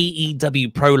 the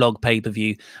AEW Prologue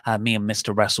pay-per-view. Me and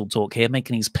Mr. WrestleTalk here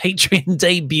making his Patreon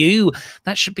debut.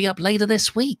 That should be up later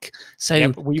this week. So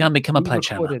we can become a pledge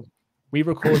hammer. We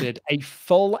recorded a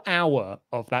full hour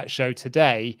of that show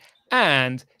today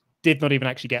and did not even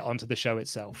actually get onto the show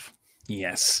itself.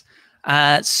 Yes.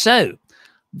 So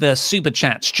the super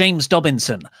chats, James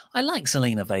Dobinson. I like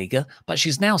Zelina Vega, but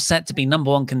she's now set to be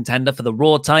 #1 contender for the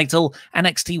Raw title.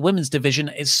 NXT Women's Division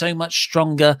is so much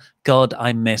stronger. God,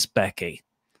 I miss Becky.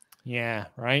 Yeah,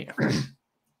 right.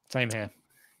 Same here.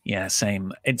 Yeah,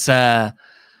 same. It's I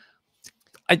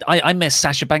miss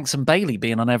Sasha Banks and Bailey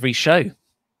being on every show. Do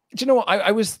you know what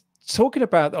I was thinking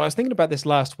about this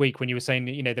last week when you were saying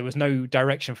that, there was no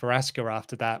direction for Asuka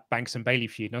after that Banks and Bailey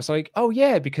feud. And I was like, oh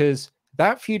yeah, because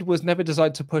that feud was never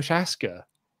designed to push Asuka.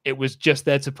 it was just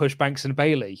there to push Banks and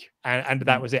Bailey, and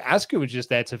that was it. Asuka was just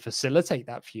there to facilitate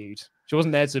that feud. She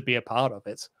wasn't there to be a part of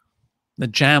it. The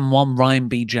Jam won, Ryan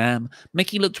B. Jam.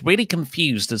 Mickie looked really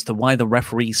confused as to why the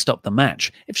referee stopped the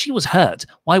match. If she was hurt,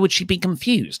 why would she be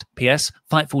confused? P.S.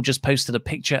 Fightful just posted a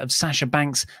picture of Sasha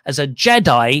Banks as a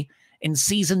Jedi in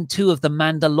season 2 of The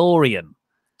Mandalorian.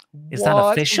 Is that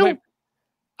official? Wait,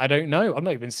 I don't know. I've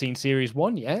not even seen series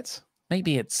 1 yet.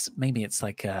 Maybe it's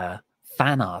like a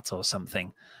fan art or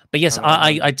something. But yes,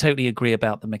 I totally agree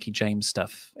about the Mickie James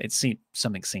stuff.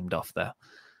 Something seemed off there.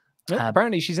 Yeah,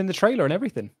 apparently she's in the trailer and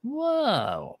everything.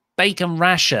 Whoa. Bacon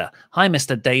Rasher. Hi,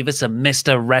 Mr. Davis and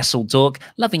Mr. WrestleTalk.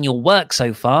 Loving your work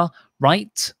so far,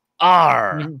 right?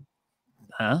 R.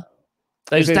 Huh?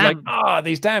 These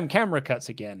damn camera cuts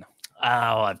again.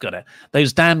 Oh, I've got it.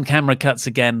 Those damn camera cuts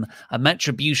again. A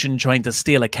Metribution trying to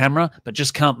steal a camera, but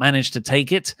just can't manage to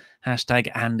take it.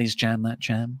 Hashtag Andy's Jam That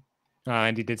Jam.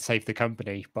 Andy did save the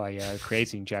company by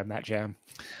creating Jam That Jam.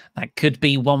 That could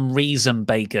be one reason,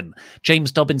 Bacon.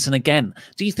 James Dobinson again.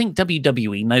 Do you think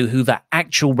WWE know who the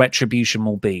actual Retribution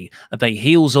will be? Are they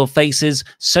heels or faces?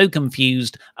 So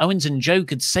confused. Owens and Joe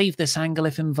could save this angle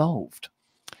if involved.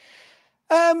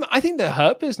 I think the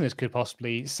Hurt Business could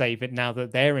possibly save it now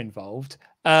that they're involved.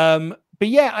 But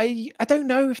yeah, I don't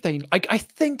know if they... I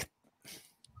think...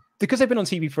 Because they've been on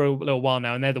TV for a little while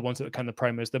now, and they're the ones that have kind of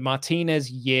promos, the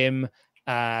Martinez, Yim,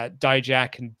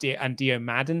 Dijak, and Dio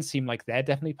Madden seem like they're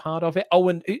definitely part of it. Oh,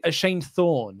 and Shane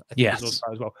Thorne, I think, is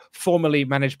also as well, formerly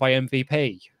managed by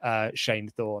MVP, Shane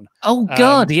Thorne. Oh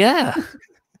God, yeah.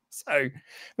 So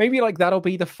maybe like that'll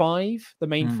be the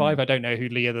main 5. I don't know who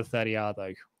Leah the 30 are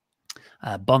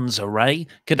though. Bonza Ray.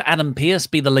 Could Adam Pearce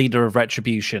be the leader of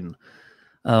Retribution?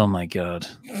 Oh my God.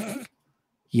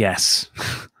 Yes.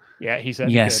 Yeah, he said.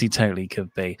 Yes, he totally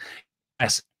could be.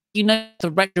 Yes. You know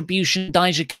the Retribution,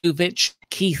 Dijakovic,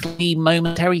 Keith Lee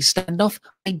momentary standoff?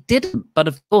 I didn't, but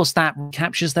of course that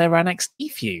captures their NXT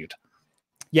feud.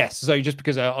 Yes, so just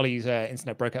because Ollie's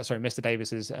internet broke out, sorry, Mr.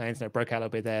 Davis's internet broke out a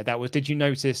little bit there. Did you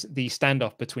notice the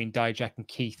standoff between Dijak and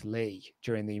Keith Lee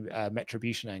during the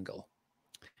Retribution angle?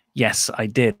 Yes, I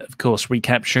did. Of course,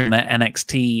 recapturing their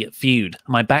NXT feud.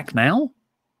 Am I back now?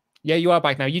 Yeah, you are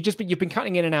back now. You've been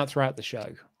cutting in and out throughout the show.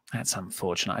 That's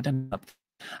unfortunate. I don't know.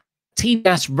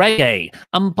 T-Gas Reggae.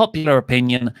 Unpopular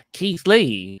opinion. Keith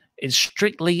Lee is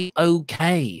strictly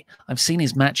okay. I've seen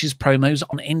his matches, promos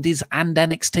on Indies and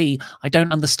NXT. I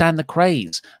don't understand the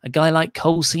craze. A guy like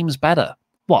Cole seems better.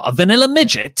 What, a vanilla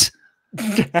midget?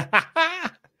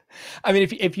 I mean,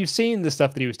 if you've seen the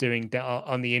stuff that he was doing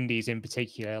on the Indies in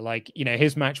particular, like, you know,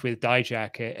 his match with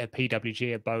Dijak at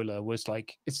PWG at Bola was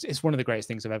like, it's one of the greatest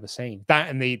things I've ever seen. That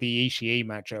and the Ishii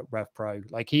match at Rev Pro,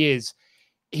 like he's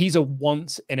a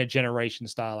once in a generation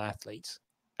style athlete.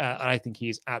 And I think he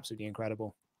is absolutely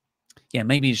incredible. Yeah,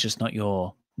 maybe he's just not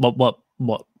your what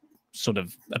sort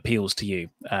of appeals to you.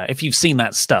 If you've seen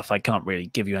that stuff, I can't really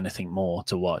give you anything more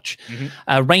to watch.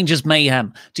 Rangers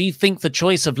Mayhem. Do you think the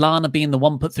choice of Lana being the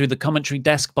one put through the commentary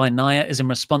desk by Nia is in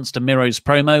response to Miro's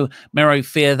promo? Miro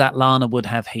fear that Lana would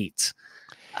have heat.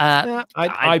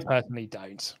 I personally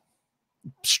don't.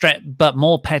 But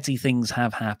more petty things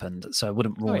have happened, so I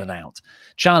wouldn't rule it out.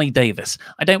 Charlie Davis.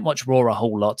 I don't watch Raw a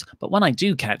whole lot, but when I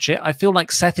do catch it, I feel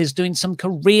like Seth is doing some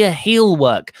career heel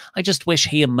work. I just wish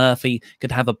he and Murphy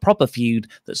could have a proper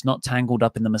feud that's not tangled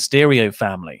up in the Mysterio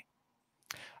family.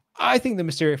 I think the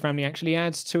Mysterio family actually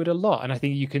adds to it a lot, and I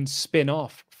think you can spin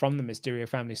off from the Mysterio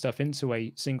family stuff into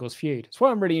a singles feud. That's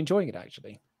why I'm really enjoying it,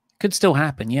 actually. Could still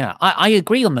happen, yeah. I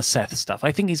agree on the Seth stuff.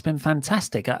 I think he's been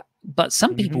fantastic, but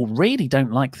some people really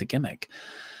don't like the gimmick.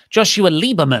 Joshua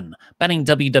Lieberman, banning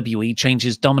WWE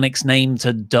changes Dominic's name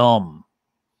to Dom.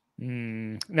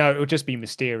 No, it will just be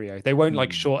Mysterio. They won't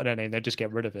like shorten their name. They'll just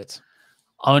get rid of it.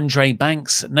 Andre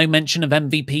Banks, no mention of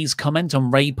MVP's comment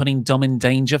on Ray putting Dom in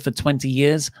danger for 20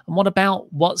 years. And what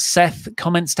about what Seth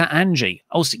comments to Angie?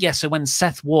 Oh, so when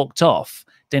Seth walked off,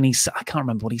 then I can't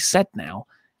remember what he said now.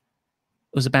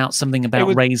 It was about something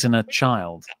about raising a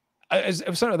child. It was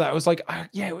something like that. I was like,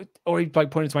 or he like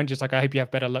pointed to Angie, just like, I hope you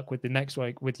have better luck with the next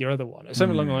week with your other one. Or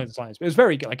something along those lines. But it was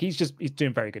very good. Like he's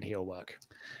doing very good heel work.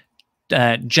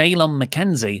 Jalen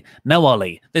McKenzie, no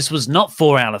Ollie. This was not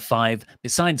 4 out of 5.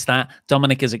 Besides that,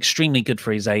 Dominic is extremely good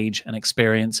for his age and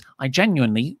experience. I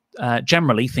generally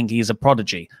think he is a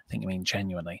prodigy. I think I mean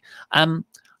genuinely.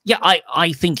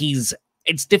 I think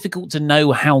it's difficult to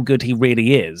know how good he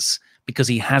really is because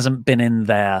he hasn't been in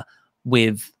there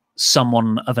with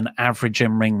someone of an average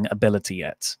in-ring ability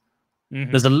yet.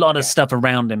 There's a lot of stuff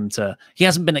around him he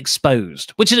hasn't been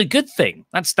exposed, which is a good thing.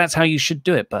 That's how you should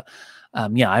do it. But I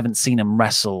haven't seen him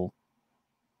wrestle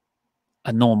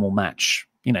a normal match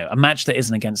you know, a match that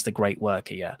isn't against the great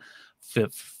worker yet for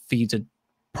you to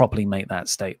properly make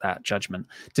that judgment.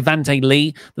 Devante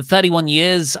Lee, the 31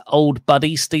 years old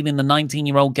buddy stealing the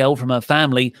 19-year-old girl from her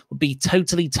family, would be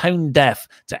totally tone deaf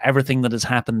to everything that has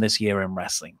happened this year in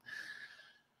wrestling.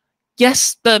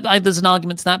 Yes, there's an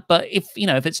argument to that, but if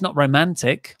it's not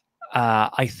romantic,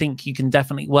 I think you can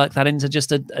definitely work that into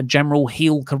just a general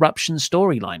heel corruption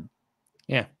storyline.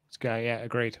 Yeah,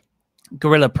 agreed.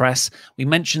 Gorilla Press, we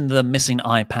mentioned the missing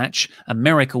eye patch, a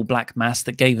miracle black mass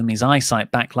that gave him his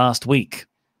eyesight back last week.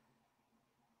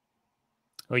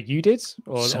 Or you did?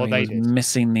 Or they did?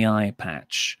 Missing the eye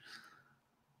patch.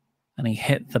 And he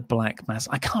hit the black mass.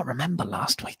 I can't remember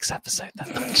last week's episode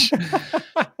that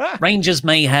much. Rangers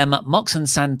Mayhem, Mox and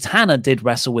Santana did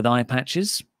wrestle with eye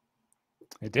patches.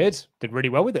 It did. Did really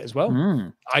well with it as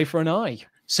well. Eye for an eye.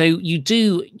 So you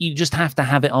just have to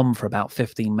have it on for about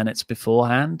 15 minutes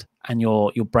beforehand, and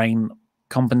your brain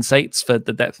compensates for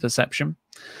the depth perception.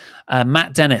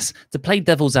 Matt Dennis, to play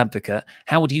devil's advocate,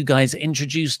 how would you guys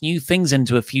introduce new things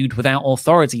into a feud without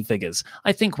authority figures?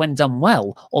 I think when done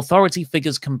well, authority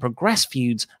figures can progress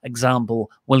feuds.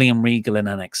 Example, William Regal in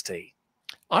NXT.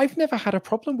 I've never had a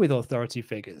problem with authority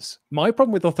figures. My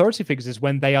problem with authority figures is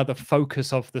when they are the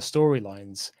focus of the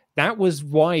storylines. That was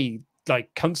why, like,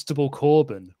 Constable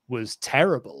Corbin was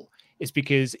terrible. It's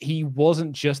because he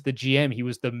wasn't just the GM, he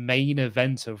was the main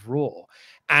event of Raw.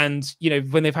 And, you know,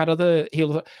 when they've had other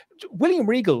heels, William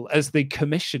Regal as the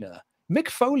commissioner, Mick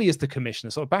Foley as the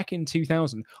commissioner, sort of back in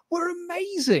 2000, were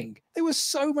amazing. They were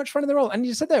so much fun in the role. And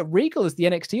you said that Regal as the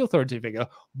NXT authority figure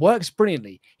works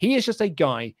brilliantly. He is just a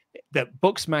guy that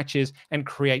books matches and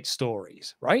creates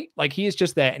stories, right? Like, he is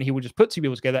just there and he will just put two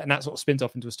people together and that sort of spins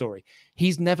off into a story.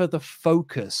 He's never the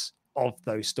focus of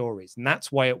those stories, and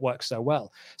that's why it works so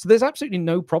well. So there's absolutely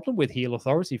no problem with heel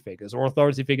authority figures or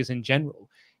authority figures in general.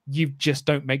 You just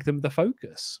don't make them the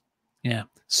focus. Yeah,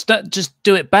 just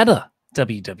do it better,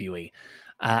 WWE.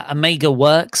 Omega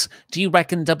Works, do you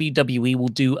reckon WWE will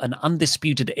do an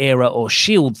Undisputed Era or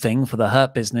Shield thing for the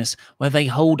Hurt Business where they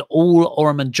hold all or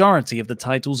a majority of the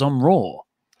titles on Raw?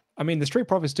 I mean, the Street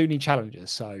Profits do need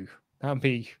challenges, so that'd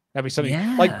be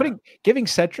something. Like giving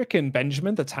Cedric and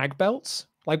Benjamin the tag belts.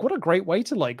 Like, what a great way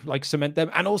to like cement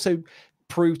them, and also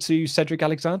prove to Cedric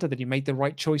Alexander that he made the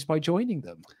right choice by joining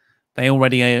them. They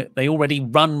already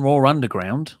run Raw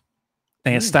Underground.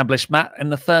 They established Matt in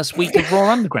the first week of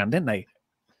Raw Underground, didn't they?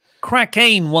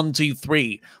 Crackane 1, 2,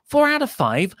 3, 4 out of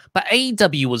 5, but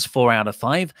AEW was 4 out of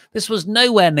 5. This was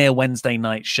nowhere near Wednesday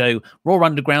night show. Raw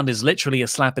Underground is literally a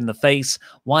slap in the face.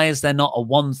 Why is there not a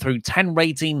 1 through 10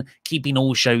 rating, keeping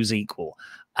all shows equal?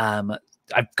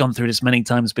 I've gone through this many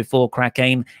times before,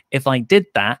 Crackane. If I did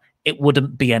that, it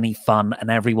wouldn't be any fun and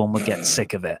everyone would get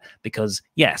sick of it. Because,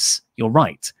 yes, you're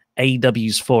right.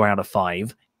 AEW's 4 out of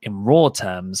 5 in Raw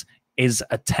terms is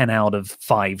a 10 out of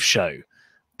 5 show.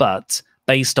 But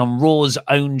based on Raw's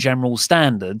own general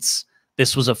standards,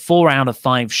 this was a 4 out of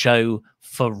 5 show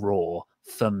for Raw,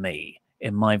 for me,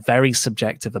 in my very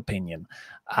subjective opinion.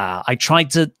 I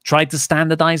tried to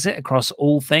standardize it across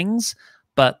all things,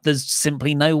 but there's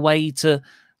simply no way to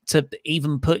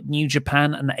even put New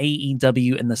Japan and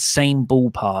AEW in the same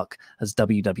ballpark as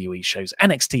WWE shows.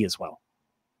 NXT as well.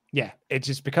 Yeah, it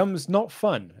just becomes not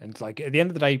fun. And like at the end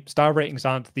of the day, star ratings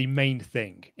aren't the main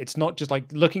thing. It's not just like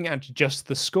looking at just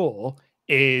the score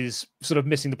is sort of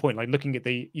missing the point. Like looking at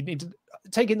you need to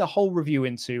take in the whole review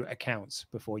into account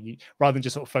rather than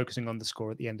just sort of focusing on the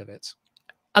score at the end of it.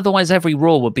 Otherwise, every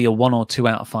Raw would be a 1 or 2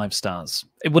 out of 5 stars.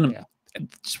 It wouldn't. Yeah. It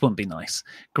just wouldn't be nice.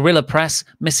 Gorilla Press,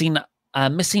 missing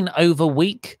over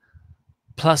week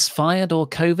plus fired or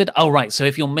COVID. Oh, right. So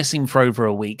if you're missing for over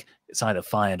a week, it's either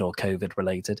fired or COVID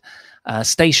related.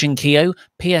 Station Keo,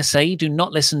 PSA, do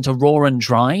not listen to Raw and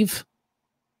Drive.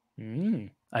 Okay.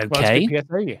 Well, good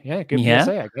PSA. Yeah, good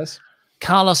PSA, I guess.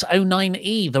 Carlos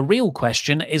 09E, the real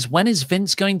question is, when is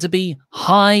Vince going to be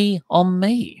high on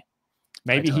me?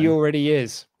 Maybe he already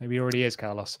is. Maybe he already is,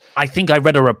 Carlos. I think I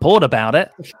read a report about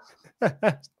it.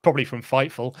 Probably from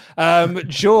Fightful.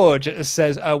 George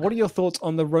says, what are your thoughts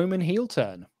on the Roman heel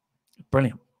turn?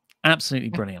 Brilliant. Absolutely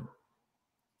brilliant.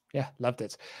 Yeah, loved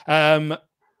it.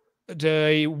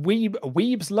 The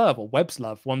Weeb's Love or Webb's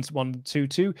Love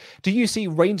 1122. Do you see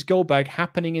Reigns Goldberg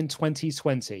happening in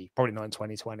 2020? Probably not in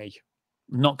 2020.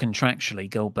 Not contractually.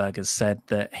 Goldberg has said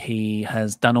that he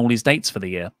has done all his dates for the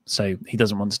year, so he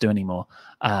doesn't want to do any more.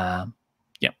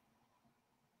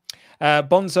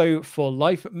 Bonzo for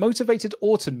life. Motivated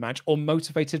Orton match or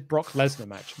motivated Brock Lesnar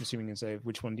match? I'm assuming it's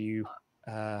which one do you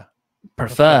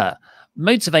prefer?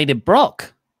 Motivated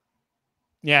Brock.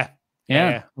 Yeah,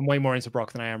 Yeah, I'm way more into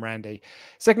Brock than I am Randy.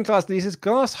 Second class, this is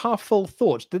glass half full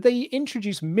thought. Did they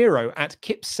introduce Miro at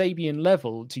Kip Sabian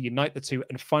level to unite the two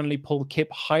and finally pull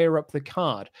Kip higher up the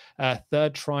card?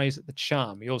 Third tries at the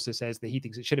charm. He also says that he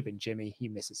thinks it should have been Jimmy. He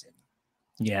misses him.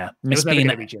 Yeah, It was never going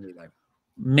to be Jimmy, though.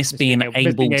 Miss being able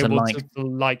to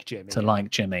like Jimmy. Like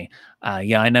Jimmy.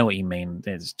 Yeah, I know what you mean.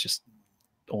 It's just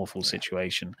awful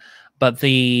situation. But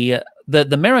the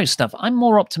Miro stuff, I'm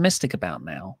more optimistic about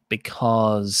now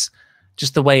because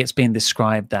just the way it's being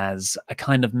described as a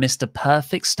kind of Mr.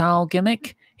 Perfect style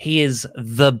gimmick. He is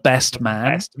the best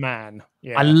man. Best man.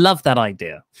 Yeah. I love that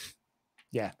idea.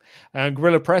 Yeah.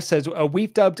 Gorilla Press says,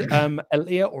 we've dubbed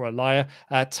Aaliyah or Aliyah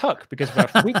Tuck because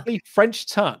of our weekly French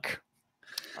tuck.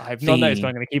 I've not noticed, but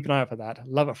I'm going to keep an eye out for that.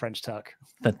 Love a French tuck.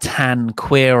 The tan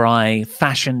queer eye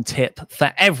fashion tip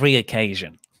for every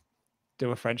occasion.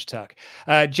 Do a French tuck.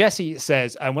 Jesse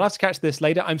says, we'll have to catch this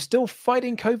later. I'm still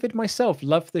fighting COVID myself.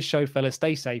 Love the show, fellas.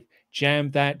 Stay safe.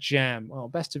 Jam that jam. Well,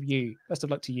 best of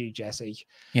luck to you, Jesse.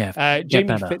 Yeah.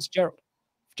 Jamie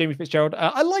Fitzgerald.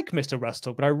 I like Mr.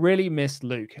 Rustle, but I really miss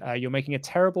Luke. You're making a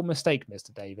terrible mistake,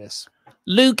 Mr. Davis.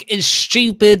 Luke is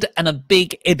stupid and a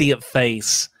big idiot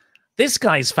face. This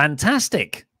guy's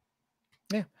fantastic.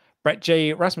 Yeah. Brett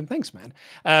J. Rassman, thanks, man.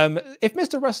 If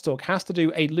Mr. Rustalk has to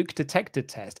do a Luke detector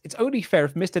test, it's only fair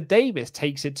if Mr. Davis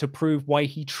takes it to prove why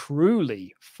he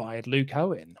truly fired Luke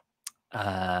Owen.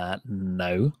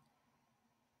 No.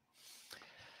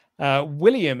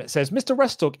 William says, Mr.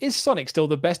 Rustalk, is Sonic still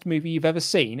the best movie you've ever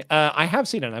seen? I have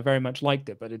seen it and I very much liked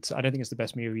it, but I don't think it's the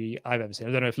best movie I've ever seen.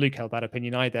 I don't know if Luke held that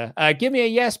opinion either. Give me a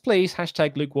yes, please.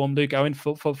 Hashtag lukewarm Luke Owen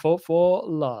for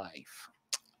life.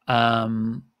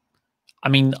 I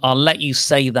mean, I'll let you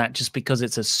say that just because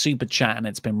it's a super chat and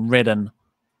it's been written.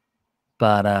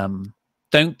 But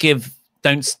don't give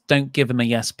him a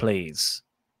yes, please.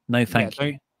 No, thank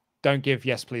you. Don't give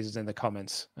yes pleases in the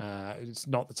comments. It's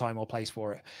not the time or place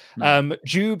for it. No.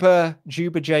 Juba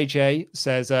JJ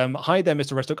says, hi there,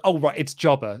 Mr. Restock. Oh, right, it's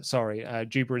Jobber. Sorry,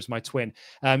 Juba is my twin.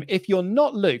 If you're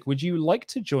not Luke, would you like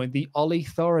to join the Ollie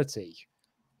Authority?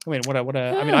 I mean, I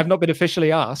mean, I've not been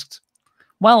officially asked.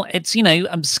 Well, it's,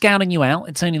 I'm scouting you out.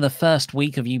 It's only the first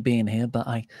week of you being here, but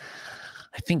I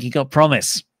think you got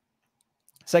promise.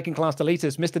 Second class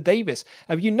deleters, Mr. Davis.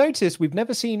 Have you noticed we've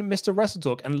never seen Mr.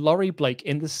 WrestleTalk and Laurie Blake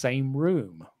in the same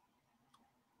room?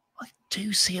 I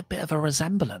do see a bit of a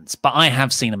resemblance, but I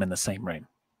have seen them in the same room.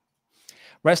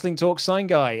 Wrestling Talk sign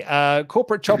guy.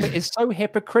 Corporate Chopper is so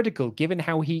hypocritical given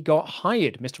how he got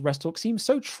hired. Mr. WrestleTalk seems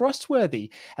so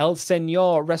trustworthy. El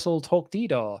Senor WrestleTalk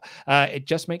Didor. It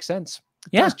just makes sense.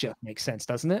 It does just make sense,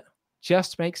 doesn't it?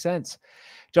 Just makes sense.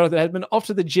 Jonathan Edmond, off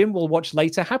to the gym, we'll watch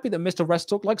later. Happy that Mr.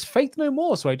 WrestleTalk likes Faith No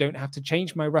More, so I don't have to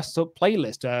change my WrestleTalk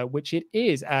playlist,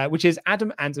 which is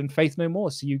Adam Ant and Faith No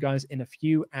More. See you guys in a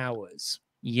few hours.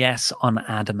 Yes, on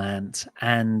Adamant.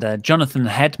 And Jonathan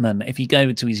Hedman, if you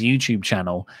go to his YouTube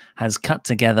channel, has cut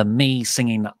together me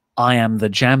singing I Am the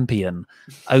Champion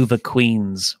over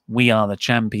Queen's We Are the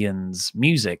Champions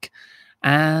music.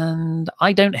 And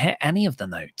I don't hit any of the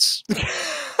notes.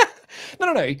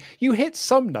 No. You hit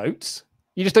some notes.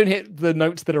 You just don't hit the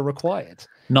notes that are required.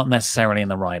 Not necessarily in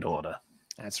the right order.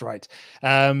 That's right.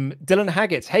 Dylan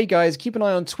Haggett. Hey, guys, keep an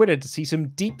eye on Twitter to see some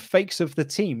deep fakes of the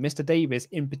team. Mr. Davis,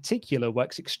 in particular,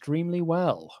 works extremely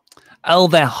well. Oh,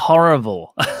 they're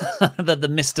horrible. the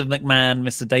Mr. McMahon,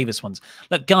 Mr. Davis ones.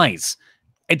 Look, guys,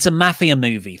 it's a mafia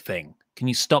movie thing. Can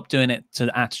you stop doing it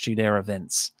to Attitude Era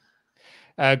Vince?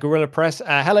 Gorilla Press.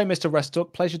 Hello, Mr.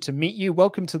 Restock. Pleasure to meet you.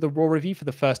 Welcome to the Raw Review for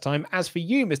the first time. As for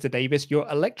you, Mr. Davis, your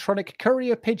electronic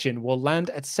courier pigeon will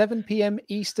land at 7 p.m.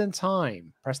 Eastern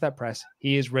Time. Press that press.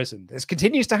 He is risen. This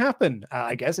continues to happen.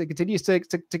 I guess it continues to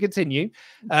continue.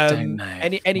 Don't know.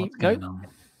 Any no?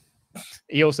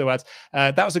 He also adds,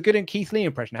 that was a good Keith Lee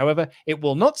impression. However, it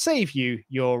will not save you.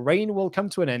 Your reign will come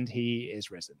to an end. He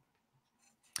is risen.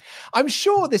 I'm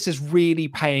sure this is really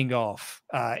paying off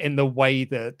in the way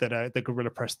that the Gorilla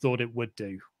Press thought it would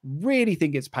do. Really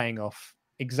think it's paying off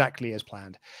exactly as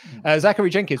planned. Zachary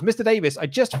Jenkins, Mr. Davis, I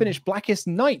just finished Blackest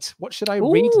Night. What should I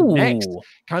read next?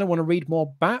 Kind of want to read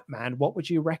more Batman. What would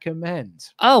you recommend?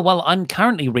 Oh, well, I'm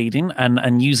currently reading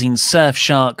and using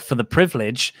Surfshark for the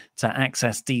privilege to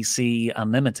access DC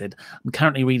Unlimited. I'm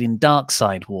currently reading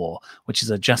Darkseid War, which is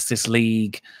a Justice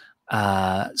League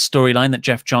storyline that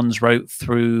Jeff Johns wrote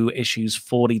through issues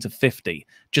 40 to 50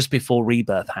 just before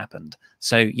Rebirth happened.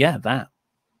 So yeah, that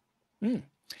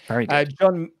very good.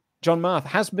 John Marth,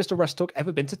 has Mr. Restock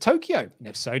ever been to Tokyo? And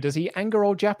if so, does he anger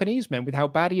old Japanese men with how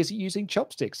bad he is at using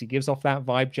chopsticks? He gives off that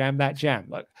vibe, jam that jam.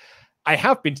 Like, I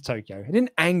have been to Tokyo. I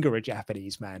didn't anger a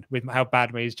Japanese man with how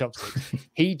bad my chopsticks.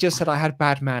 He just said I had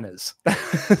bad manners.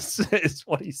 That's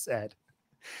what he said.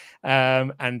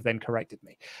 And then corrected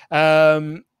me.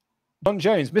 Don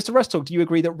Jones, Mr. WrestleTalk, do you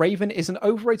agree that Raven is an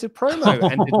overrated promo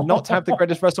and did not have the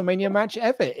greatest WrestleMania match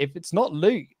ever? If it's not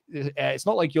Luke, it's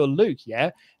not like you're Luke,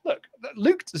 yeah? Look,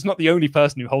 Luke is not the only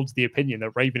person who holds the opinion that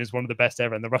Raven is one of the best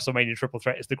ever and the WrestleMania Triple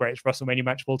Threat is the greatest WrestleMania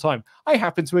match of all time. I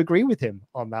happen to agree with him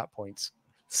on that point.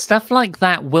 Stuff like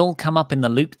that will come up in the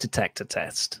Luke detector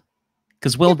test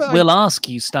because we'll ask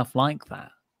you stuff like that.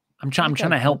 I'm trying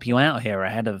to help you out here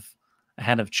ahead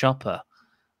of Chopper.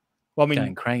 Well, I mean,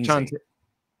 going crazy.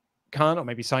 Khan or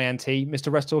maybe Cyan T. Mr.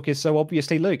 WrestleTalk is so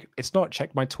obviously Luke. It's not.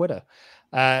 Check my Twitter.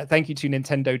 Thank you to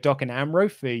Nintendo Doc and Amro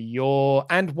for your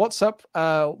What's Up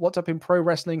in Pro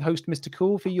Wrestling host Mr.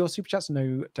 Cool for your super chats.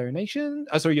 No donation.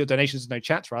 Sorry, your donations, no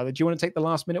chats rather. Do you want to take the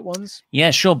last minute ones?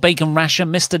 Yeah, sure. Bacon Rasher,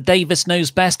 Mr. Davis knows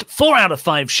best. 4 out of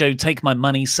 5 show. Take my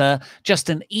money, sir.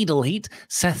 Justin Edelheat.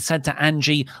 Seth said to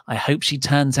Angie, "I hope she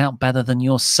turns out better than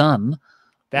your son."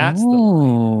 That's the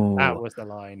line. That was the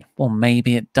line. Well,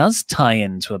 maybe it does tie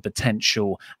into a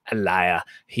potential Aliyah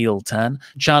heel turn.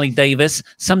 Charlie Davis,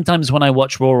 sometimes when I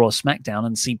watch Raw or SmackDown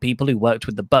and see people who worked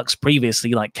with the Bucks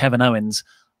previously, like Kevin Owens,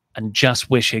 and just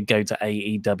wish he'd go to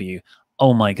AEW.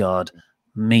 Oh my God,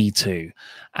 me too.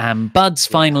 Buds,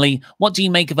 finally, what do you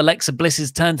make of Alexa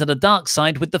Bliss's turn to the dark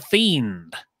side with The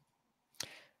Fiend?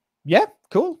 Yeah,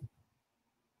 cool.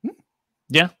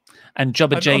 Yeah. And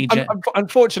Jobber JJ.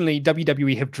 Unfortunately,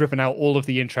 WWE have driven out all of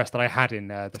the interest that I had in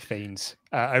the Fiends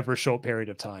over a short period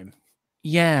of time.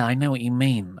 Yeah, I know what you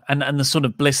mean. And the sort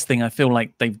of Bliss thing, I feel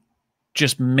like they've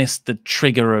just missed the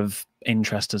trigger of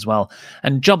interest as well.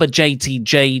 And Jobber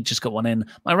JTJ just got one in.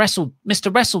 Mr.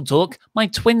 WrestleTalk, my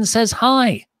twin says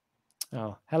hi.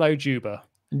 Oh, hello, Juba.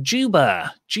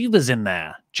 Juba's in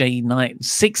there.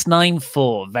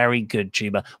 J9694. Very good,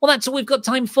 Juba. Well, that's all we've got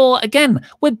time for. Again,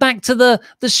 we're back to the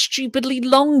stupidly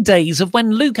long days of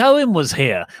when Luke Owen was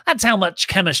here. That's how much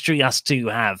chemistry us two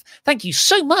have. Thank you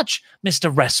so much,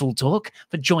 Mr. WrestleTalk,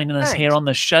 for joining us here on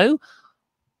the show.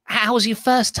 How was your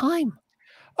first time?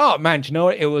 Oh man, do you know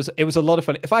what? It was a lot of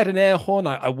fun. If I had an air horn,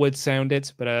 I would sound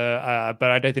it, but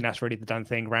I don't think that's really the done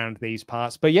thing around these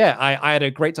parts. But yeah, I had a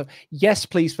great time. Yes,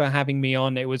 please for having me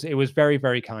on. It was very,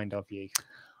 very kind of you.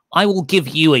 I will give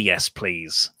you a yes,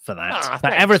 please for that. For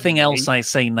everything else, I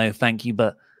say no, thank you.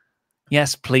 But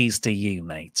yes, please to you,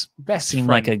 mate. Seemed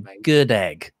like a good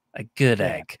egg. A good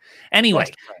egg.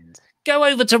 Anyway. Go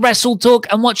over to WrestleTalk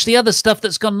and watch the other stuff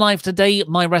that's gone live today.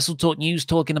 My WrestleTalk news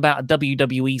talking about a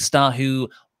WWE star who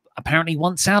apparently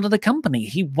wants out of the company.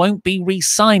 He won't be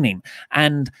re-signing.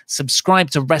 And subscribe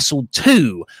to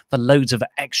Wrestle2 for loads of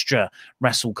extra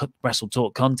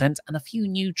WrestleTalk content and a few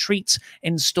new treats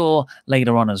in store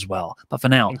later on as well. But for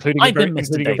now, including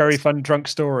a very fun drunk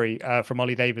story from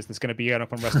Ollie Davis that's going to be going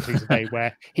up on Wrestle2 today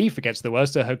where he forgets the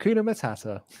words to Hakuna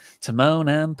Matata. Timon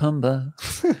and Pumbaa.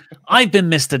 I've been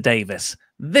Mr. Davis.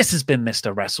 This has been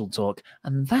Mr. WrestleTalk.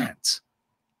 And that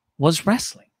was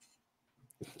wrestling.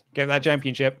 Get that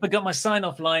championship. I got my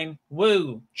sign-off line.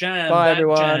 Woo, jam, bye,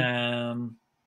 everyone. Jam.